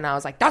out. And I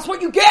was like, that's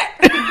what you get.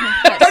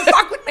 Don't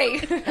fuck with me.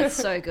 That's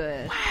so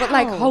good. But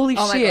like, holy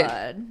Oh my shit.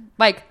 God.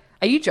 Like,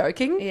 are you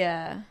joking?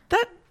 Yeah.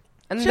 That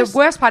And just- the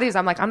worst part is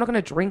I'm like, I'm not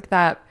going to drink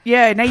that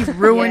yeah, now you've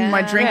ruined my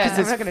Yeah. drink Yeah, because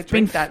I'm not gonna there's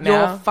drink been that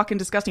now. your fucking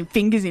disgusting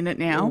fingers in it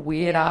now.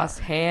 weird ass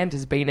hand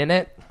has been in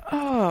it.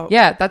 Oh,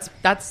 Yeah,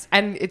 that's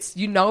and it's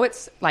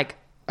it's like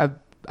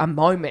a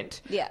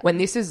moment. Yeah. When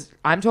this is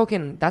I'm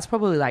talking that's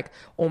probably like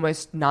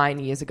almost 9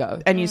 years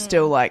ago. and you're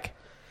still like,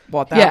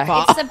 what the Yeah.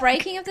 fuck? It's the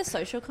breaking of the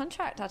social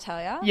contract, I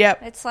tell ya. Yep.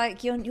 It's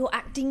like you're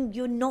acting,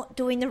 you're not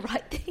doing the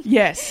right thing.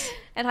 Yes.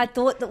 And I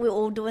thought that we were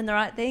all doing the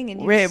right thing.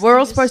 And We're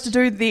all supposed to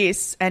do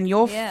this, and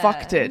you're Yeah.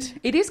 fucked it.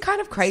 It is kind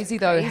of crazy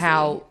though crazy.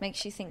 how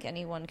makes you think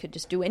anyone could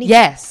just do anything.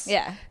 yes.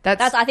 Yeah.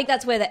 That's I think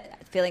that's where that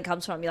feeling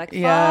comes from. You're like, fuck,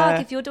 Yeah.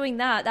 if you're doing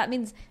that, that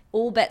means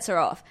all bets are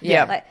off.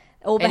 Yeah. Like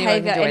all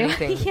anyone behavior. can do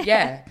anyone- anything.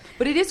 Yeah.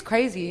 But it is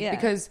crazy Yeah.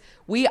 because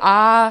we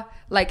are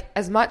like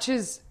as much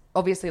as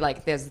obviously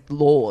like there's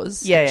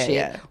laws Yeah, and yeah, shit,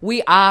 yeah.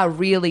 we are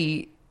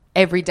really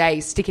every day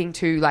sticking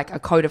to like a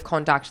code of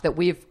conduct that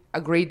we've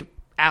agreed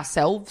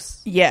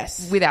ourselves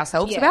Yes. with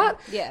ourselves Yeah, about.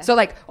 yeah. So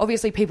like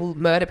obviously people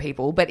murder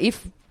people, but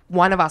if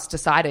one of us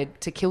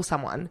decided to kill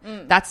someone,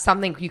 that's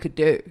something you could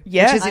do.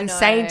 Yeah. Which is I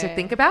insane know. to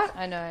think about.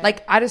 I know.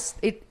 Like I just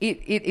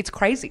it's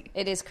crazy.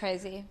 It is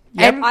crazy.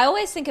 Yep. And I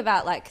always think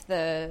about like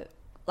the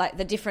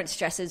different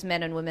stresses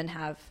men and women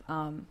have.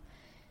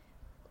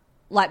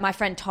 Like my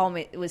friend Tom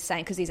was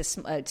saying, because he's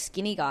a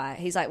skinny guy.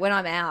 He's like, when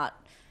I'm out,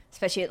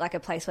 especially at like a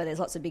place where there's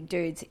lots of big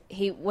dudes,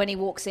 when he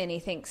walks in, he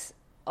thinks,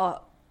 oh,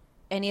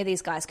 any of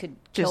these guys could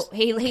kill. Just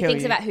He kill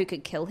thinks you. about who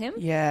could kill him.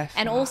 Yeah,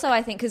 And fuck. also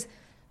I think because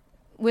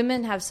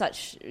women have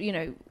such,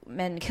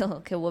 men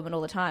kill women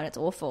all the time. It's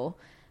awful.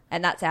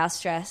 And that's our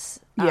stress.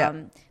 Yeah.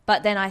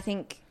 But then I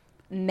think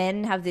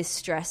men have this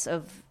stress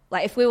of,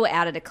 like, if we were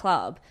out at a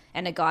club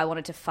and a guy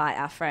wanted to fight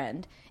our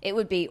friend, it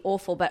would be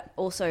awful, but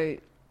also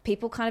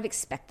people kind of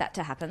expect that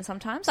to happen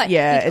sometimes. Like,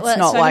 Yeah, it's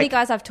not so many like-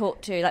 guys I've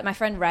talked to, like my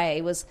friend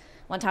Ray was,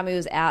 one time he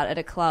was out at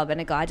a club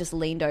and a guy just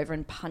leaned over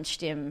and punched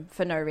him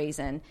for no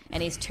reason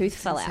and his tooth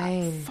fell out.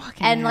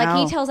 Fucking And like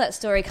hell. he tells that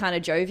story kind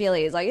of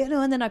jovially. He's like,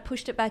 and then I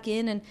pushed it back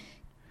in and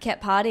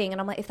kept partying. And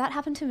I'm like, if that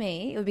happened to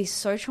me, it would be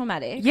so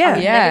traumatic. Yeah. I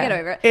would Yeah. never get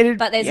over it. It'd-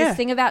 But there's yeah. this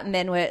thing about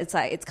men where it's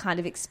like, it's kind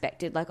of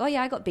expected. Like, oh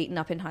yeah, I got beaten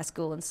up in high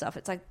school and stuff.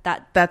 It's like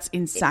that. That's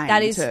insane.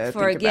 That is to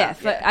for, think yeah.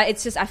 about.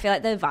 It's just, I feel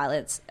like the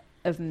violence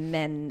of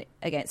men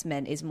against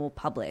men is more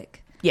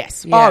public.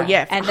 Yes. Yeah. Oh,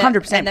 yeah. And that-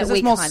 100%. and that Because we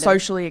it's more kind of-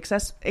 socially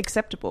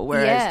acceptable.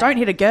 Whereas Yeah. don't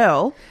hit a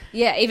girl.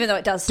 Yeah, even though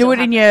it does Do still it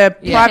in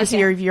happen. your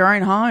privacy of your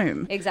own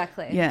home.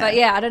 Exactly. Yeah. But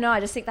yeah, I don't know. I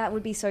just think that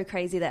would be so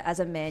crazy that as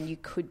a man you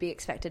could be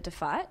expected to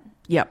fight.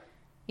 Yep.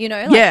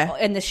 Like Yeah.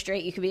 in the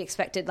street you could be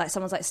expected, like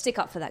someone's like, stick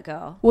up for that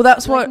girl. Well,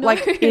 that's You're what, no,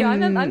 like,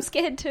 in... I'm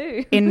scared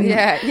too. in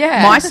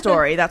Yeah. my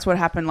story, that's what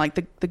happened. Like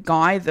the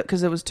guy that,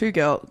 because there was two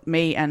girls,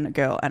 me and a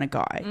girl and a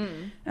guy,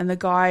 and the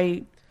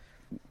guy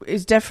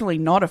is definitely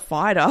not a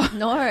fighter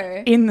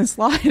No. in the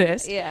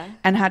slightest. Yeah.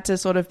 And had to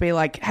sort of be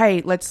like,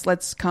 hey,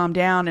 let's calm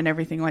down and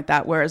everything like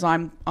that. Whereas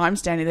I'm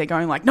standing there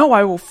going like, no,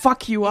 I will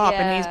fuck you up,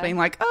 and he's Yeah. being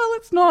like, oh,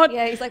 let's not,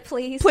 Yeah, he's like,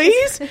 please.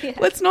 Yeah.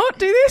 let's not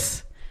do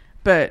this.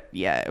 But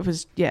yeah, it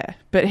was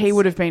But he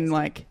would have been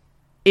like,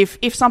 if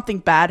something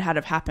bad had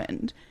have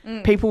happened,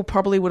 people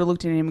probably would have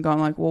looked at him and gone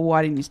like, well,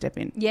 why didn't you step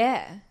in?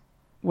 Yeah.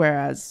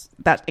 Whereas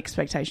that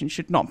expectation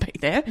should not be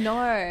there.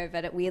 No,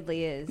 but it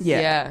weirdly is.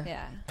 Yeah.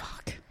 Yeah.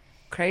 Fuck.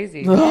 Crazy.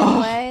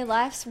 Anyway,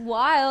 life's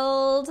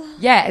wild.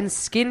 Yeah, and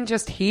skin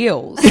just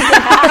heals.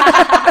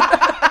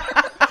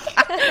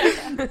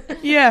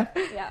 Yeah.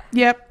 Yeah.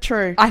 Yep.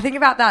 True. I think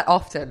about that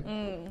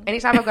often.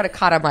 Anytime I've got a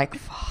cut, I'm like,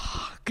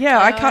 fuck, Yeah.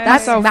 I cut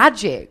that's myself.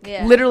 magic.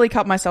 Yeah. Literally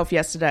cut myself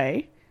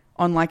yesterday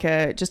on like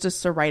just a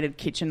serrated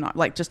kitchen knife,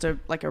 like just a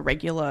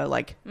regular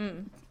like.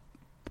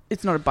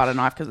 It's not a butter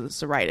knife because it's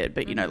serrated,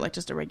 but you know, like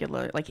just a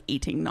regular like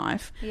eating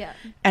knife. Yeah.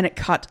 And it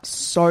cut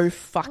so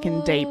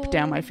fucking deep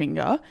down my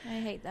finger. I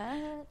hate that.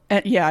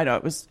 And yeah, I know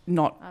it was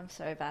not I'm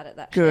so bad at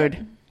that. good.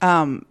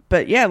 shit.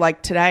 But yeah,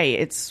 like today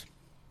it's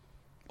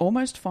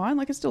almost fine.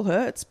 Like it still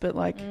hurts, but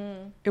like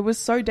it was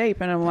so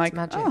deep, and I'm like,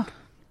 magic. oh,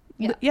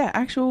 Yeah. yeah,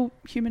 actual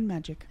human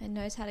magic. It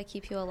knows how to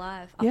keep you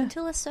alive up Yeah.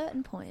 until a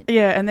certain point.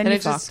 Yeah, and then And you're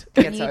it just fucked.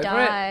 gets And you over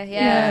die. it.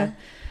 Yeah.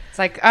 It's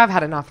like, I've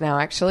had enough now,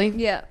 actually.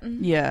 Yeah.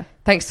 Yeah.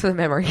 Thanks for the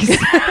memories.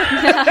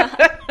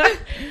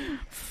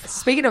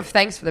 Speaking of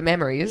thanks for the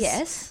memories.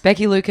 Yes.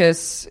 Becky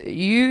Lucas,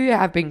 you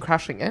have been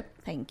crushing it.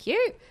 Thank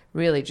you.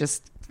 Really,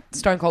 just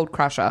stone cold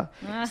crusher.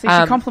 See, she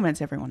compliments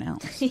everyone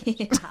else.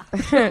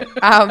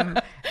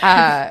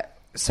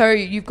 So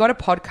you've got a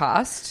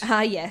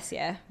podcast Yes,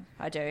 yeah,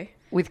 I do.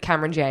 with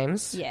Cameron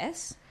James.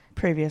 Yes.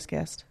 Previous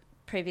guest.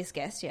 Previous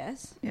guest,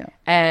 yes. Yeah.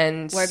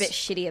 And We're a bit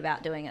shitty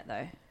about doing it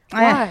though.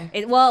 why?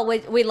 Well,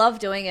 we love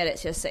doing it.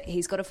 It's just that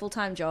he's got a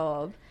full-time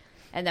job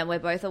and then we're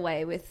both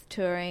away with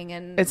touring,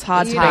 and It's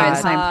hard to you be know, in the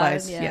it's same hard,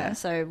 place, yeah.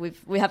 So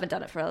we haven't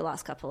done it for the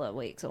last couple of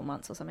weeks or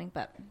months or something,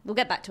 but we'll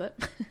get back to it.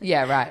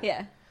 Yeah, right.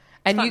 Yeah.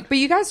 And but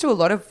you guys do a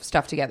lot of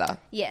stuff together.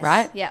 Yes.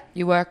 Right? Yeah.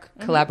 You work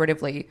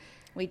collaboratively.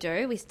 We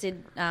do. We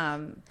did.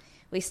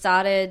 We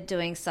started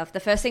doing stuff. The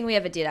first thing we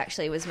ever did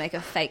actually was make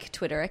a fake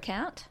Twitter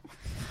account.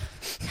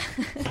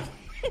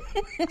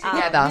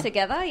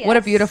 Together, yes. What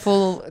a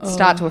beautiful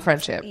start to a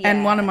friendship. Yeah.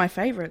 And one of my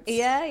favourites.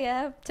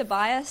 Yeah.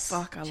 Tobias.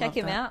 Fuck, I Check love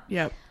him that. out.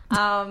 Yep.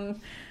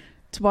 Um,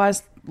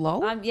 Tobias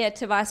Lol?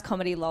 Tobias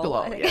Comedy Lol. Lol,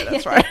 I think. yeah,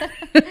 that's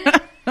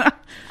right.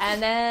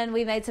 And then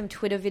we made some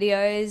Twitter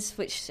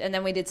videos, and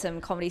then we did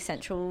some Comedy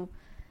Central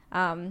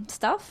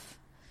stuff.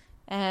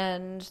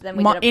 And then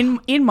we did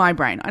in my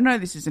brain, I know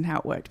this isn't how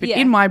it worked, but Yeah.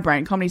 in my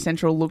brain, Comedy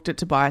Central looked at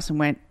Tobias and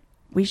went,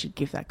 we should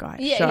give that guy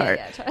a show.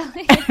 Yeah,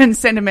 totally. And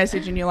send a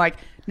message, and you're like,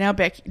 now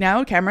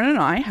Cameron and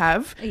I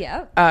have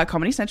Yeah.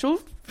 Comedy Central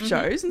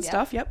shows and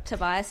stuff. Yep.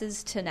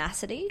 Tobias's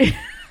tenacity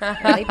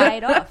really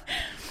paid off.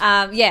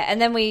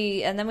 And then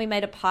we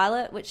made a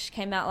pilot which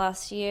came out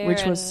last year,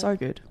 Which was so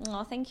good.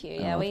 Oh, thank you. I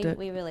Yeah, loved it.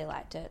 we really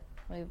liked it.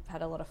 We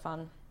had a lot of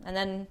fun, and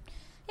then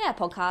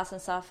podcasts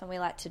and stuff, and we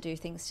like to do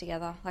things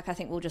together. Like I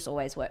think we'll just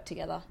always work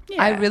together.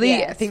 Yeah. I really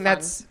Yeah, it's think fun.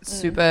 that's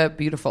super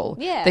beautiful.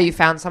 Yeah. That you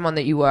found someone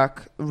that you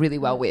work really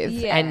well with.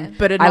 Yeah. And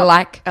But I not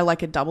like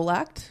like a double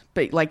act,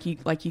 but like you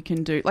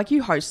can do, like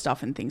you host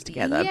stuff and things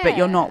together, but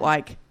you're Yeah. not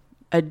like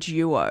a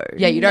duo.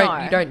 Yeah, you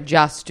No. don't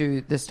just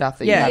do the stuff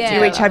that you Yeah, have Yeah.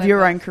 together. you each have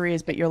your own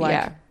careers, but you're like,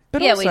 Yeah.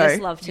 but yeah, also, we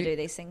just love to do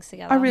these things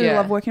together. I really Yeah.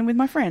 love working with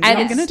my friends. And And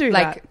I'm it's going to do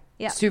like that.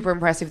 Yeah. super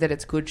impressive that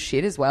it's good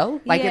shit as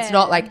well. Like it's Yeah.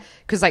 not like,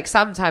 because like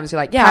sometimes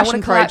you're like, yeah, Passion I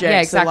want to projects Yeah,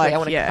 are exactly. like, I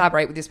want to yeah.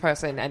 collaborate with this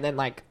person, and then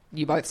like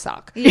you both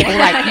suck. Or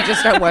like you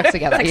just don't work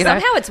together. You know?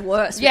 Somehow it's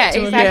worse. Yeah, with the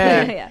two of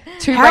exactly. you. Yeah.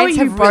 Two How are brains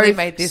you have really both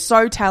made this.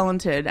 so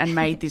talented and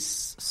made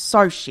this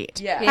so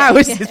shit? Yeah. How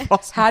is this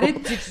possible? How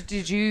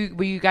did you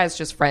were you guys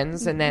just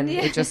friends, and then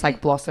it just like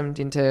blossomed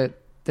into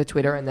the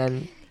Twitter, and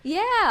then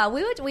Yeah,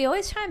 we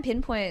always try and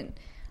pinpoint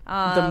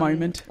The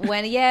moment.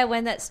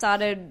 when that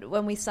started.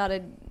 When we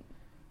started,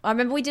 I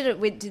remember we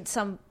did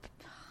some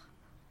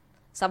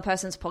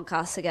person's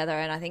podcast together,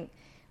 and I think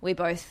we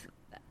both,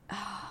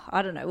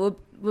 I don't know,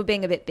 we're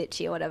being a bit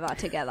bitchy or whatever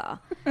together,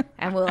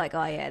 and we're like,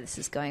 oh yeah, this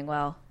is going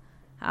well.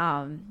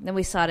 Then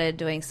we started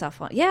doing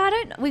stuff on. Yeah, I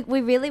don't.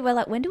 We really were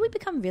like, when do we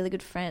become really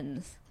good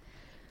friends?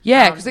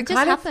 yeah, because it just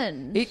kind of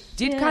happened. It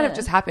did kind of Yeah.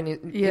 just happen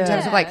in Yeah.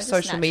 terms of like just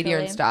social media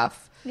and naturally.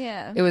 stuff.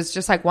 Yeah. It was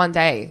just like one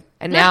day,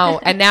 and now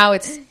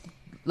it's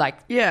like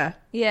Yeah.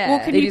 Yeah. Well,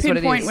 can It you is what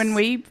it pinpoint is. when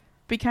we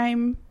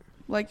became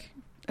like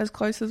as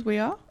close as we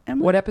are?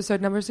 Emma? what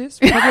episode number is this?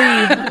 Probably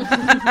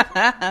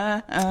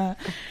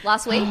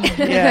Last week.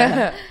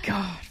 Yeah.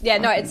 God. Yeah,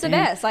 no, it's the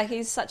man. best. Like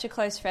he's such a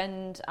close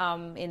friend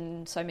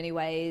in so many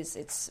ways.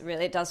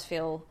 It does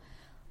feel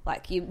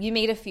like you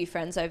meet a few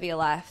friends over your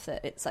life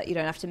that it's like you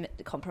don't have to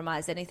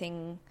compromise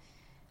anything.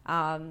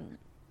 And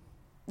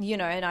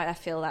I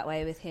feel that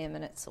way with him,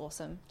 and it's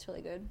awesome. It's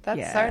really good. that's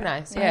Yeah. so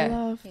nice. I Yeah.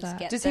 love He just that.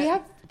 gets Does he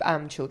it.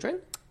 have children?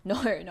 No.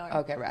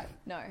 Okay, right.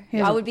 No.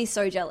 has I a- would be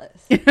so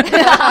jealous.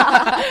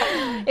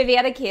 If he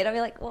had a kid, I'd be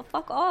like, well,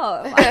 fuck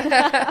off.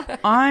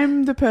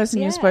 I'm the person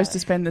Yeah. you're supposed to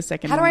spend the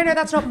second. How do I know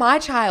that's not my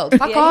child?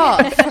 Fuck Yeah.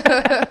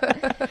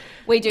 off.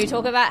 We do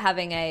talk about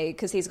having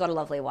because he's got a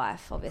lovely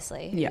wife,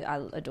 obviously, who Yeah.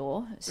 I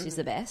adore. She's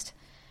the best.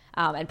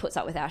 And puts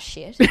up with our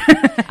shit.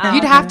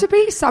 You'd have to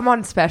be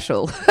someone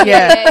special.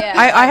 Yeah, Yeah.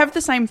 I have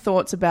the same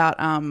thoughts about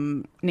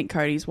Nick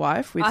Cody's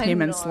wife with I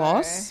him and know.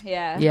 Sloss.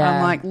 Yeah. Yeah.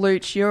 I'm like,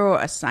 Luch, you're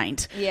a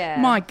saint. Yeah.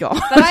 My God.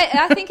 But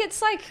I think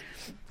it's like,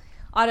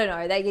 I don't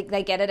know,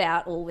 they get it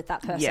out all with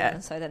that person, Yeah.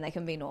 so then they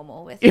can be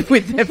normal with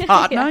With their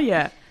partner,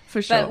 yeah,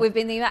 for sure. But we've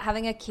been thinking about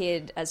having a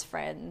kid as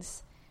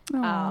friends. Aw.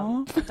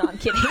 No, I'm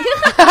kidding.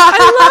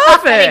 I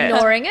love it.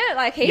 Ignoring it,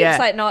 like he's Yeah.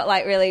 like not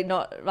like really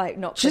not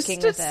Just clicking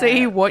to with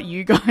see it. what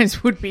you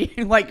guys would be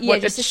like, Yeah, what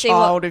a just to see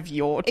child of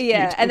your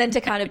Yeah, and then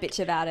to kind of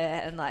bitch about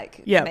it and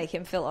like Yeah. make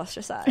him feel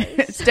ostracized.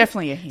 it's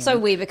definitely a him. So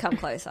we become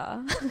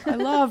closer. I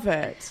love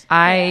it.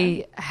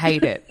 I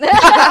hate it.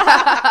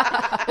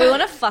 We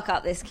want to fuck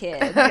up this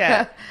kid.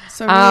 Yeah.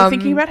 So we were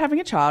thinking about having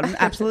a child and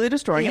absolutely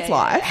destroying its Yeah,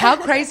 life. How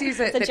crazy is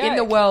it a that in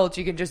the joke. world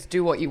you can just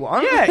do what you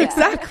want? Yeah,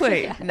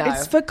 exactly. No.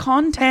 It's for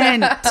content.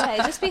 Yeah,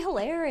 just be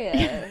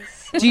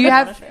hilarious. Do you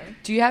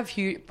have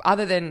huge,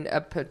 other than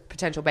a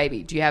potential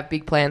baby, do you have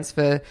big plans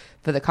for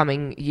the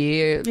coming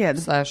year? Yeah,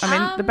 slash, I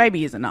mean, the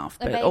baby is enough,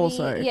 A but baby,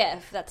 also yeah,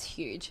 that's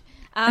huge.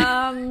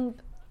 We're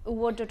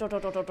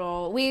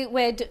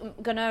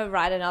gonna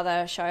write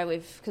another show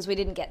because we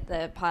didn't get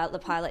the pilot. The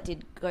pilot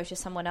did go to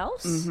someone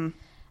else. Mm-hmm.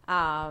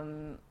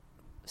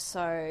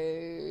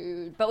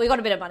 But we got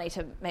a bit of money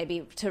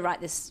to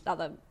write this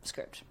other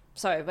script.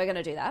 So we're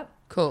gonna do that.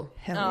 cool.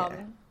 hell yeah.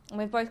 And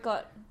we've both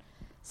got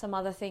some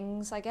other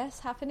things, I guess,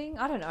 happening.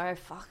 I don't know.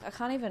 Fuck, I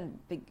can't even.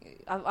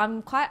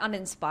 I'm quite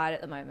uninspired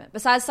at the moment.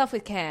 Besides stuff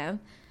with Cam,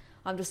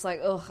 I'm just like,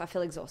 oh, I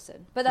feel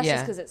exhausted. But that's Yeah.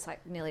 just because it's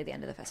like nearly the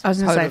end of the I festival. was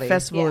going to Totally. say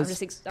festival I'm is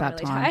just that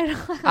really time.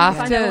 tired.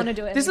 After- I don't want to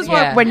do it. This is anymore.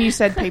 Yeah. why when you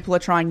said people are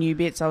trying new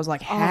bits, I was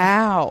like,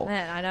 how?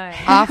 Man, I know.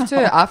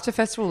 After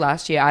festival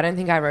last year, I don't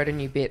think I wrote a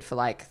new bit for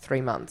like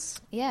 3 months.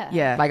 Yeah.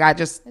 Yeah. Like I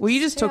just, Well, you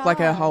just too took like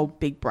a hard. whole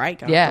big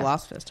break after Yeah. the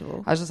last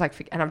festival. I was just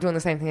like, and I'm doing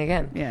the same thing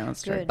again. Yeah,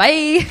 that's true. Good.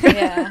 Bye.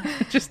 Yeah.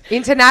 Just,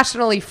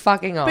 Internationally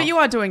fucking off. but you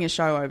are doing a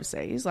show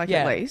overseas, like Yeah.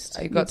 at least.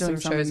 I've got You're doing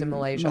some shows some in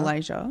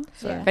Malaysia.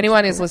 So. Yeah. If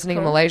anyone is listening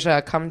in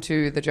Malaysia, come to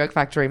the Joke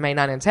Factory May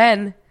 9 and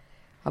 10.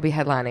 I'll be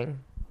headlining.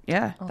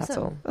 Yeah, That's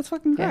Awesome. all. that's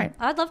fucking Yeah. great.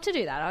 I'd love to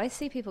do that. I always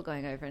see people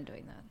going over and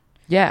doing that.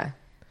 Yeah.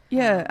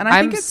 Yeah, and I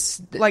I'm think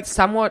it's like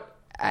somewhat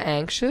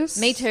anxious.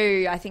 Me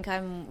too. I think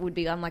I'm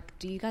like,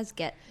 do you guys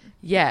get?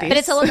 Yeah. But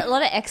it's a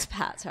lot of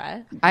expats,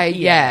 right?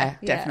 Yeah.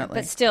 Definitely.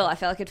 But still, I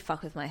feel like it'd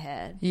fuck with my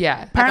head. Yeah. Like,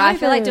 I Apparently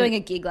feel like the- doing a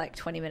gig like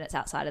 20 minutes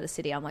outside of the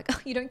city. I'm like, oh,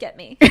 you don't get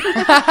me. you're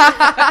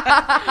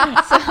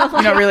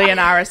not really an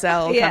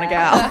RSL kind of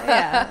gal.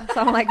 Yeah.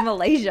 So I'm like,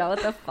 Malaysia,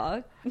 what the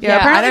fuck? Yeah, Yeah, I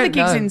apparently the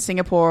don't gigs know. in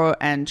Singapore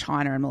and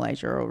China and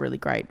Malaysia are all really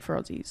great for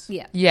Aussies.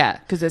 Yeah. Yeah.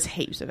 Because there's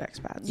heaps of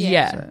expats.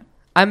 Yeah. So-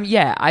 I'm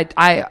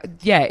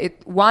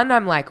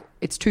like,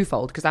 it's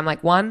twofold because I'm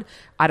like, one,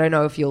 I don't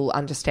know if you'll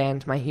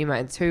understand my humor,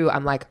 and two,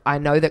 I'm like, I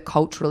know that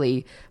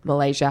culturally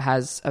Malaysia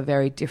has a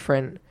very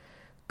different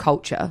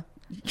culture,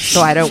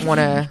 so I don't want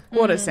to.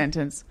 What a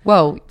sentence.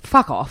 Well,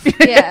 fuck off.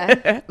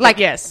 Yeah. Like,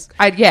 yes.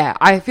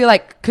 I feel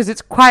like because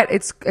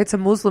it's a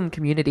Muslim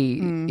community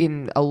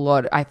in a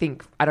lot. I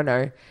think I don't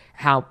know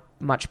how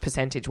much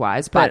percentage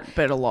wise, but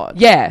But a lot.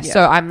 yeah.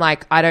 So I'm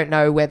like, I don't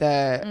know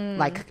whether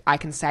like I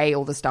can say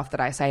all the stuff that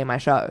I say in my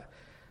show.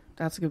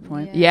 That's a good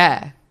point.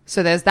 Yeah.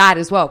 So there's that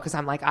as well because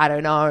I'm like, I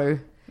don't know.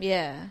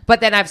 Yeah.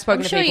 But then I've spoken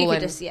I'm to sure you people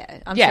could and just,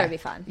 I'm sure it'd be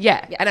fine.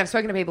 Yeah. Yeah. And I've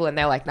spoken to people and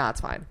they're like, nah,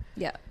 it's fine.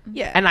 Yeah.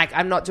 Yeah. And like,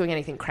 I'm not doing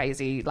anything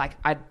crazy. Like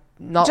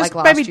not just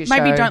like last maybe year's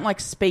maybe show. don't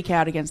like speak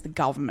out against the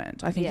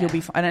government. I think Yeah. you'll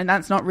be fine. And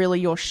that's not really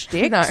your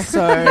shtick. No.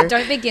 So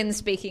Don't begin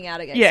speaking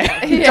out against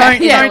yeah.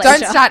 it.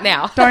 Don't start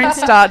now. Don't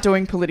start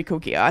doing political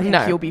gear. I think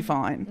No. you'll be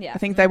fine. Yeah. I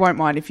think they won't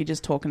mind if you're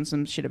just talking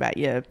some shit about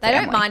your They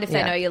don't family. mind if they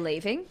Yeah. know you're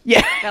leaving.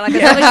 Yeah. They're like,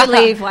 as long as you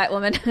leave, white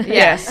woman.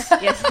 Yes.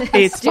 Yes.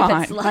 It's Stupid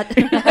fine. slut.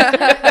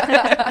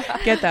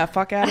 Get the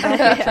fuck out of our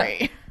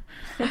country.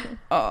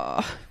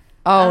 Oh,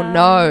 Oh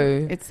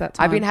no. it's that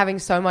time. I've been having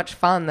so much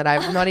fun that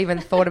I've not even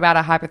thought about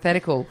a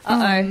hypothetical.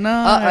 Oh, no.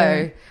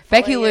 Uh-oh.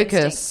 Becky your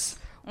Lucas,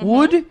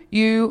 would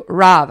you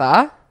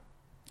rather...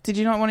 Did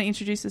you not want to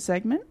introduce the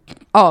segment?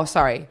 Oh,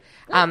 sorry.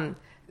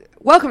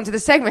 Welcome to the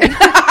segment.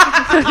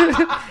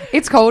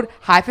 It's called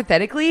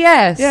Hypothetically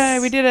Yes. Yeah,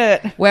 we did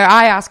it. Where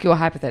I ask you a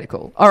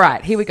hypothetical. All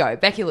right, here we go.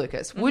 Becky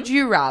Lucas, would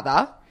you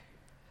rather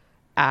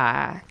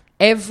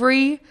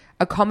every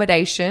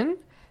accommodation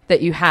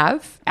that you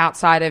have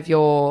outside of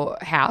your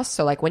house,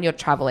 so like when you're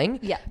traveling,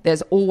 Yeah.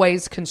 there's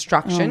always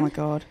construction. Oh my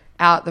God.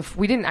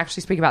 We didn't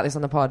actually speak about this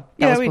on the pod.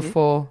 That Yeah, was we did.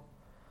 before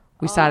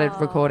we started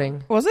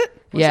recording. Was it?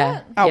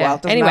 Yeah. Oh, yeah. well,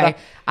 it doesn't Anyway,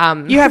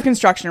 matter. You have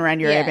construction around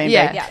your Yeah.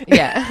 Airbnb.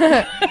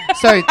 yeah.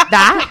 So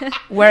that,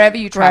 wherever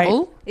you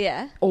travel,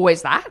 Yeah.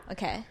 always that.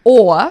 Okay.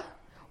 Or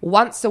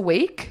once a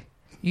week,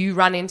 you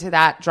run into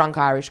that drunk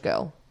Irish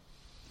girl.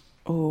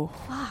 Oh,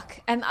 Fuck.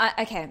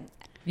 Okay.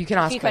 You can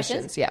ask Few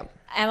questions. questions.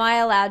 Am I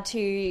allowed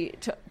to?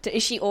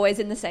 Is she always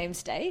in the same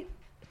state,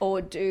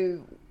 or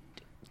do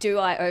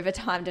I over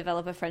time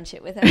develop a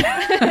friendship with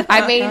her?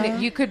 I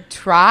mean, you could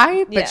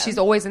try, but Yeah. she's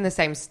always in the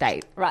same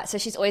state. Right. So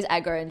she's always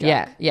aggro and drunk.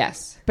 Yeah.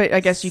 Yes. but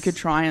I guess you could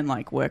try and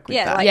like work with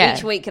Yeah, that. like Yeah.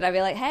 each week could I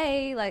be like,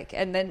 hey, like,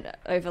 and then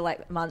over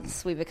like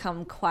months we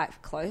become quite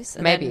close.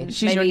 And Maybe. then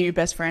She's your new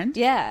best friend.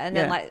 Yeah, and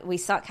then Yeah. like we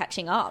start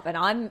catching up, and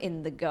I'm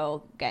in the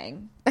girl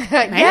gang,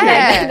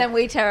 Yeah. and then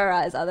we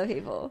terrorize other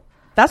people.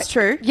 That's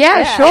true.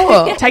 Yeah,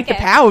 sure. Take the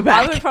Okay. power I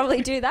back. would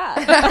probably do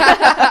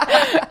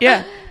that.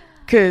 Yeah.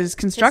 Because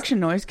construction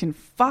noise can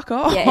fuck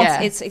off.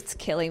 Yeah, it's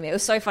killing me. It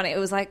was so funny. It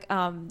was like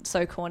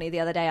so corny. The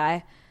other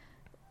day,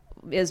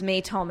 it was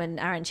me, Tom, and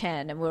Aaron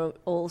Chan, and we were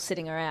all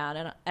sitting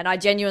around, and I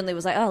genuinely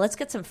was like, oh, let's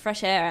get some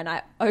fresh air, and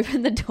I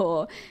opened the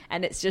door,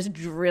 and it's just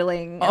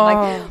drilling, and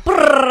like,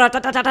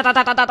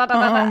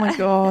 Oh my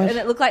God. and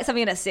it looked like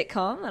something in a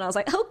sitcom, and I was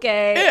like,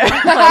 okay, and I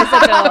closed the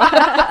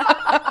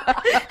door.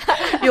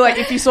 You're like,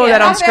 if you saw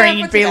that on I'm there screen, for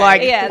you'd be today.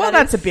 like, Yeah, well,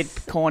 that that's a bit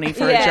corny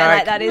for a yeah, joke.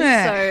 like, that is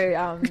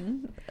Yeah. so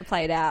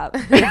played out,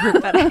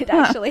 but it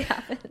actually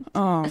happened.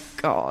 Oh,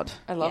 God.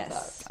 I love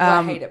Yes. that. Well,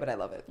 I hate it, but I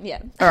love it. Yeah,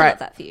 All I right. love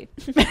that for you.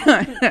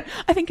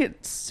 I think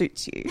it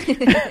suits you.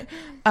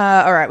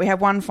 All right, we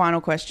have one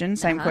final question.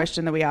 Same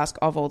question that we ask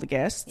of all the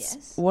guests.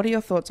 Yes. What are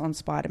your thoughts on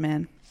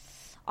Spider-Man?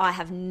 I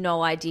have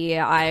no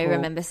idea. I Cool.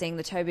 remember seeing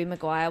the Tobey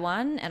Maguire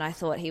one, and I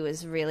thought he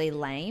was really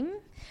lame.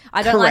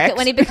 I don't like Correct. it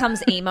when he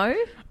becomes emo.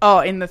 Oh,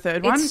 in the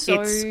third one? It's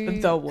so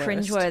It's the worst.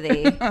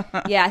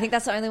 cringeworthy. Yeah, I think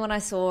that's the only one I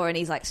saw, and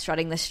he's like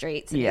strutting the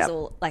streets, and Yep. he's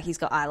all like he's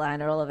got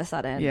eyeliner all of a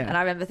sudden. Yeah. And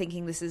I remember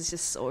thinking, this is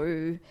just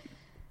so.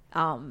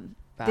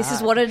 This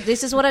is what a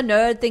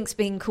nerd thinks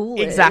being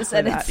cool Exactly is.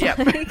 And that, it's yep.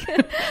 like,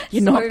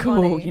 You're so not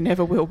cool. funny. You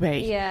never will be.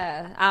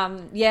 Yeah.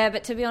 Yeah,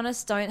 but to be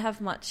honest, don't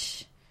have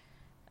much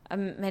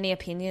many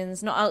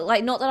opinions. Not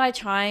that I'm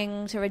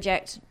trying to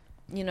reject,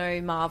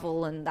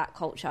 Marvel and that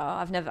culture.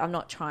 I'm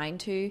not trying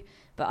to,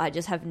 but I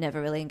just have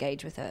never really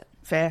engaged with it.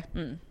 Fair.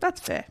 That's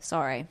fair.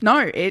 Sorry.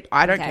 No,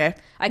 I don't care.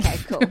 Okay,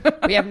 cool.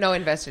 We have no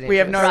invested interest. We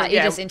have no. Right,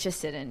 you're yeah. just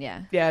interested in,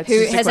 Yeah. It's Who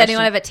just a has question.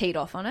 anyone ever teed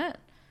off on it?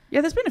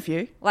 Yeah, there's been a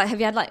few. Like, have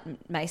you had like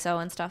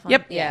Meso and stuff on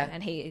Yep. it? Yeah.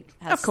 And he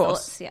has Of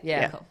course. thoughts? Yeah.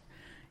 Yeah. Cool.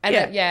 And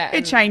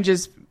it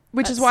changes,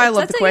 which is why I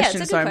love the it's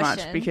question a so good much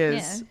question.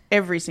 because Yeah.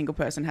 every single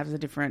person has a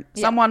different.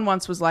 Yeah. Someone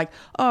once was like,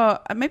 oh,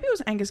 maybe it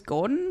was Angus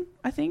Gordon,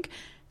 I think,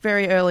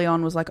 very early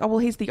on was like, oh, well,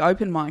 he's the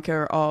open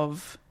micer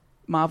of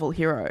Marvel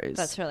Heroes.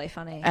 That's really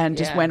funny. And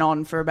just Yeah. went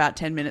on for about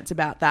 10 minutes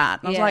about that.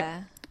 And I was like,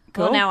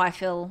 cool. Well, now I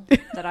feel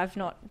that I've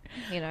not,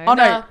 Oh,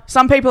 no.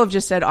 Some people have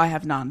just said, I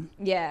have none.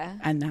 Yeah.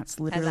 And that's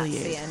literally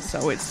that's the it. end.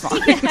 So it's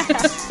fine.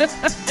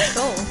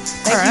 Cool.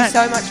 Thank All you right.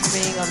 so much for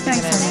being on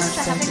Thanks Vegan so Ed. much. Thanks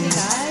for having me,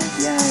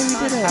 guys. Yeah, you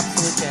did it.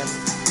 Absolute gem.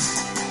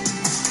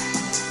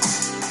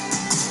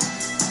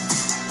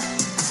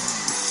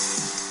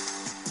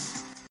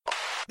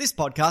 This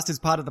podcast is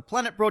part of the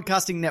Planet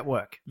Broadcasting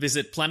Network.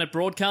 Visit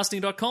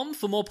planetbroadcasting.com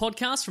for more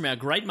podcasts from our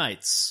great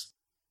mates.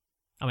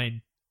 I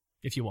mean,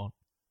 if you want.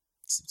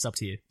 It's up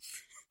to you.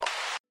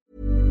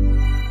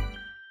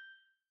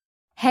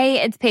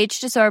 Hey, it's Paige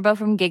DeSorbo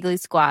from Giggly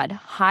Squad.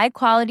 High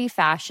quality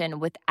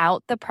fashion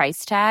without the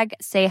price tag.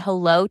 Say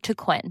hello to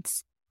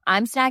Quince.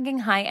 I'm snagging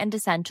high-end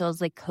essentials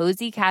like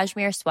cozy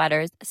cashmere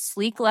sweaters,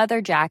 sleek leather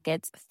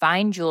jackets,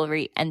 fine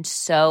jewelry, and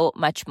so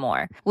much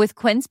more. With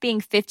Quince being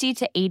 50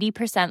 to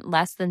 80%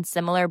 less than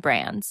similar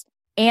brands.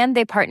 And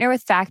they partner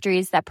with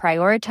factories that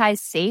prioritize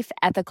safe,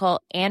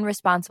 ethical, and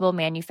responsible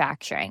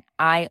manufacturing.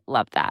 I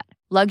love that.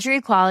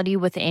 Luxury quality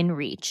within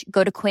reach.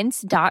 Go to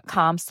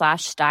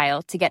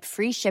quince.com/style to get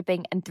free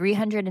shipping and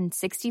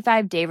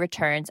 365-day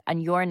returns on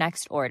your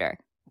next order.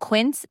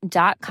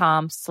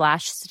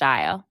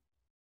 Quince.com/style.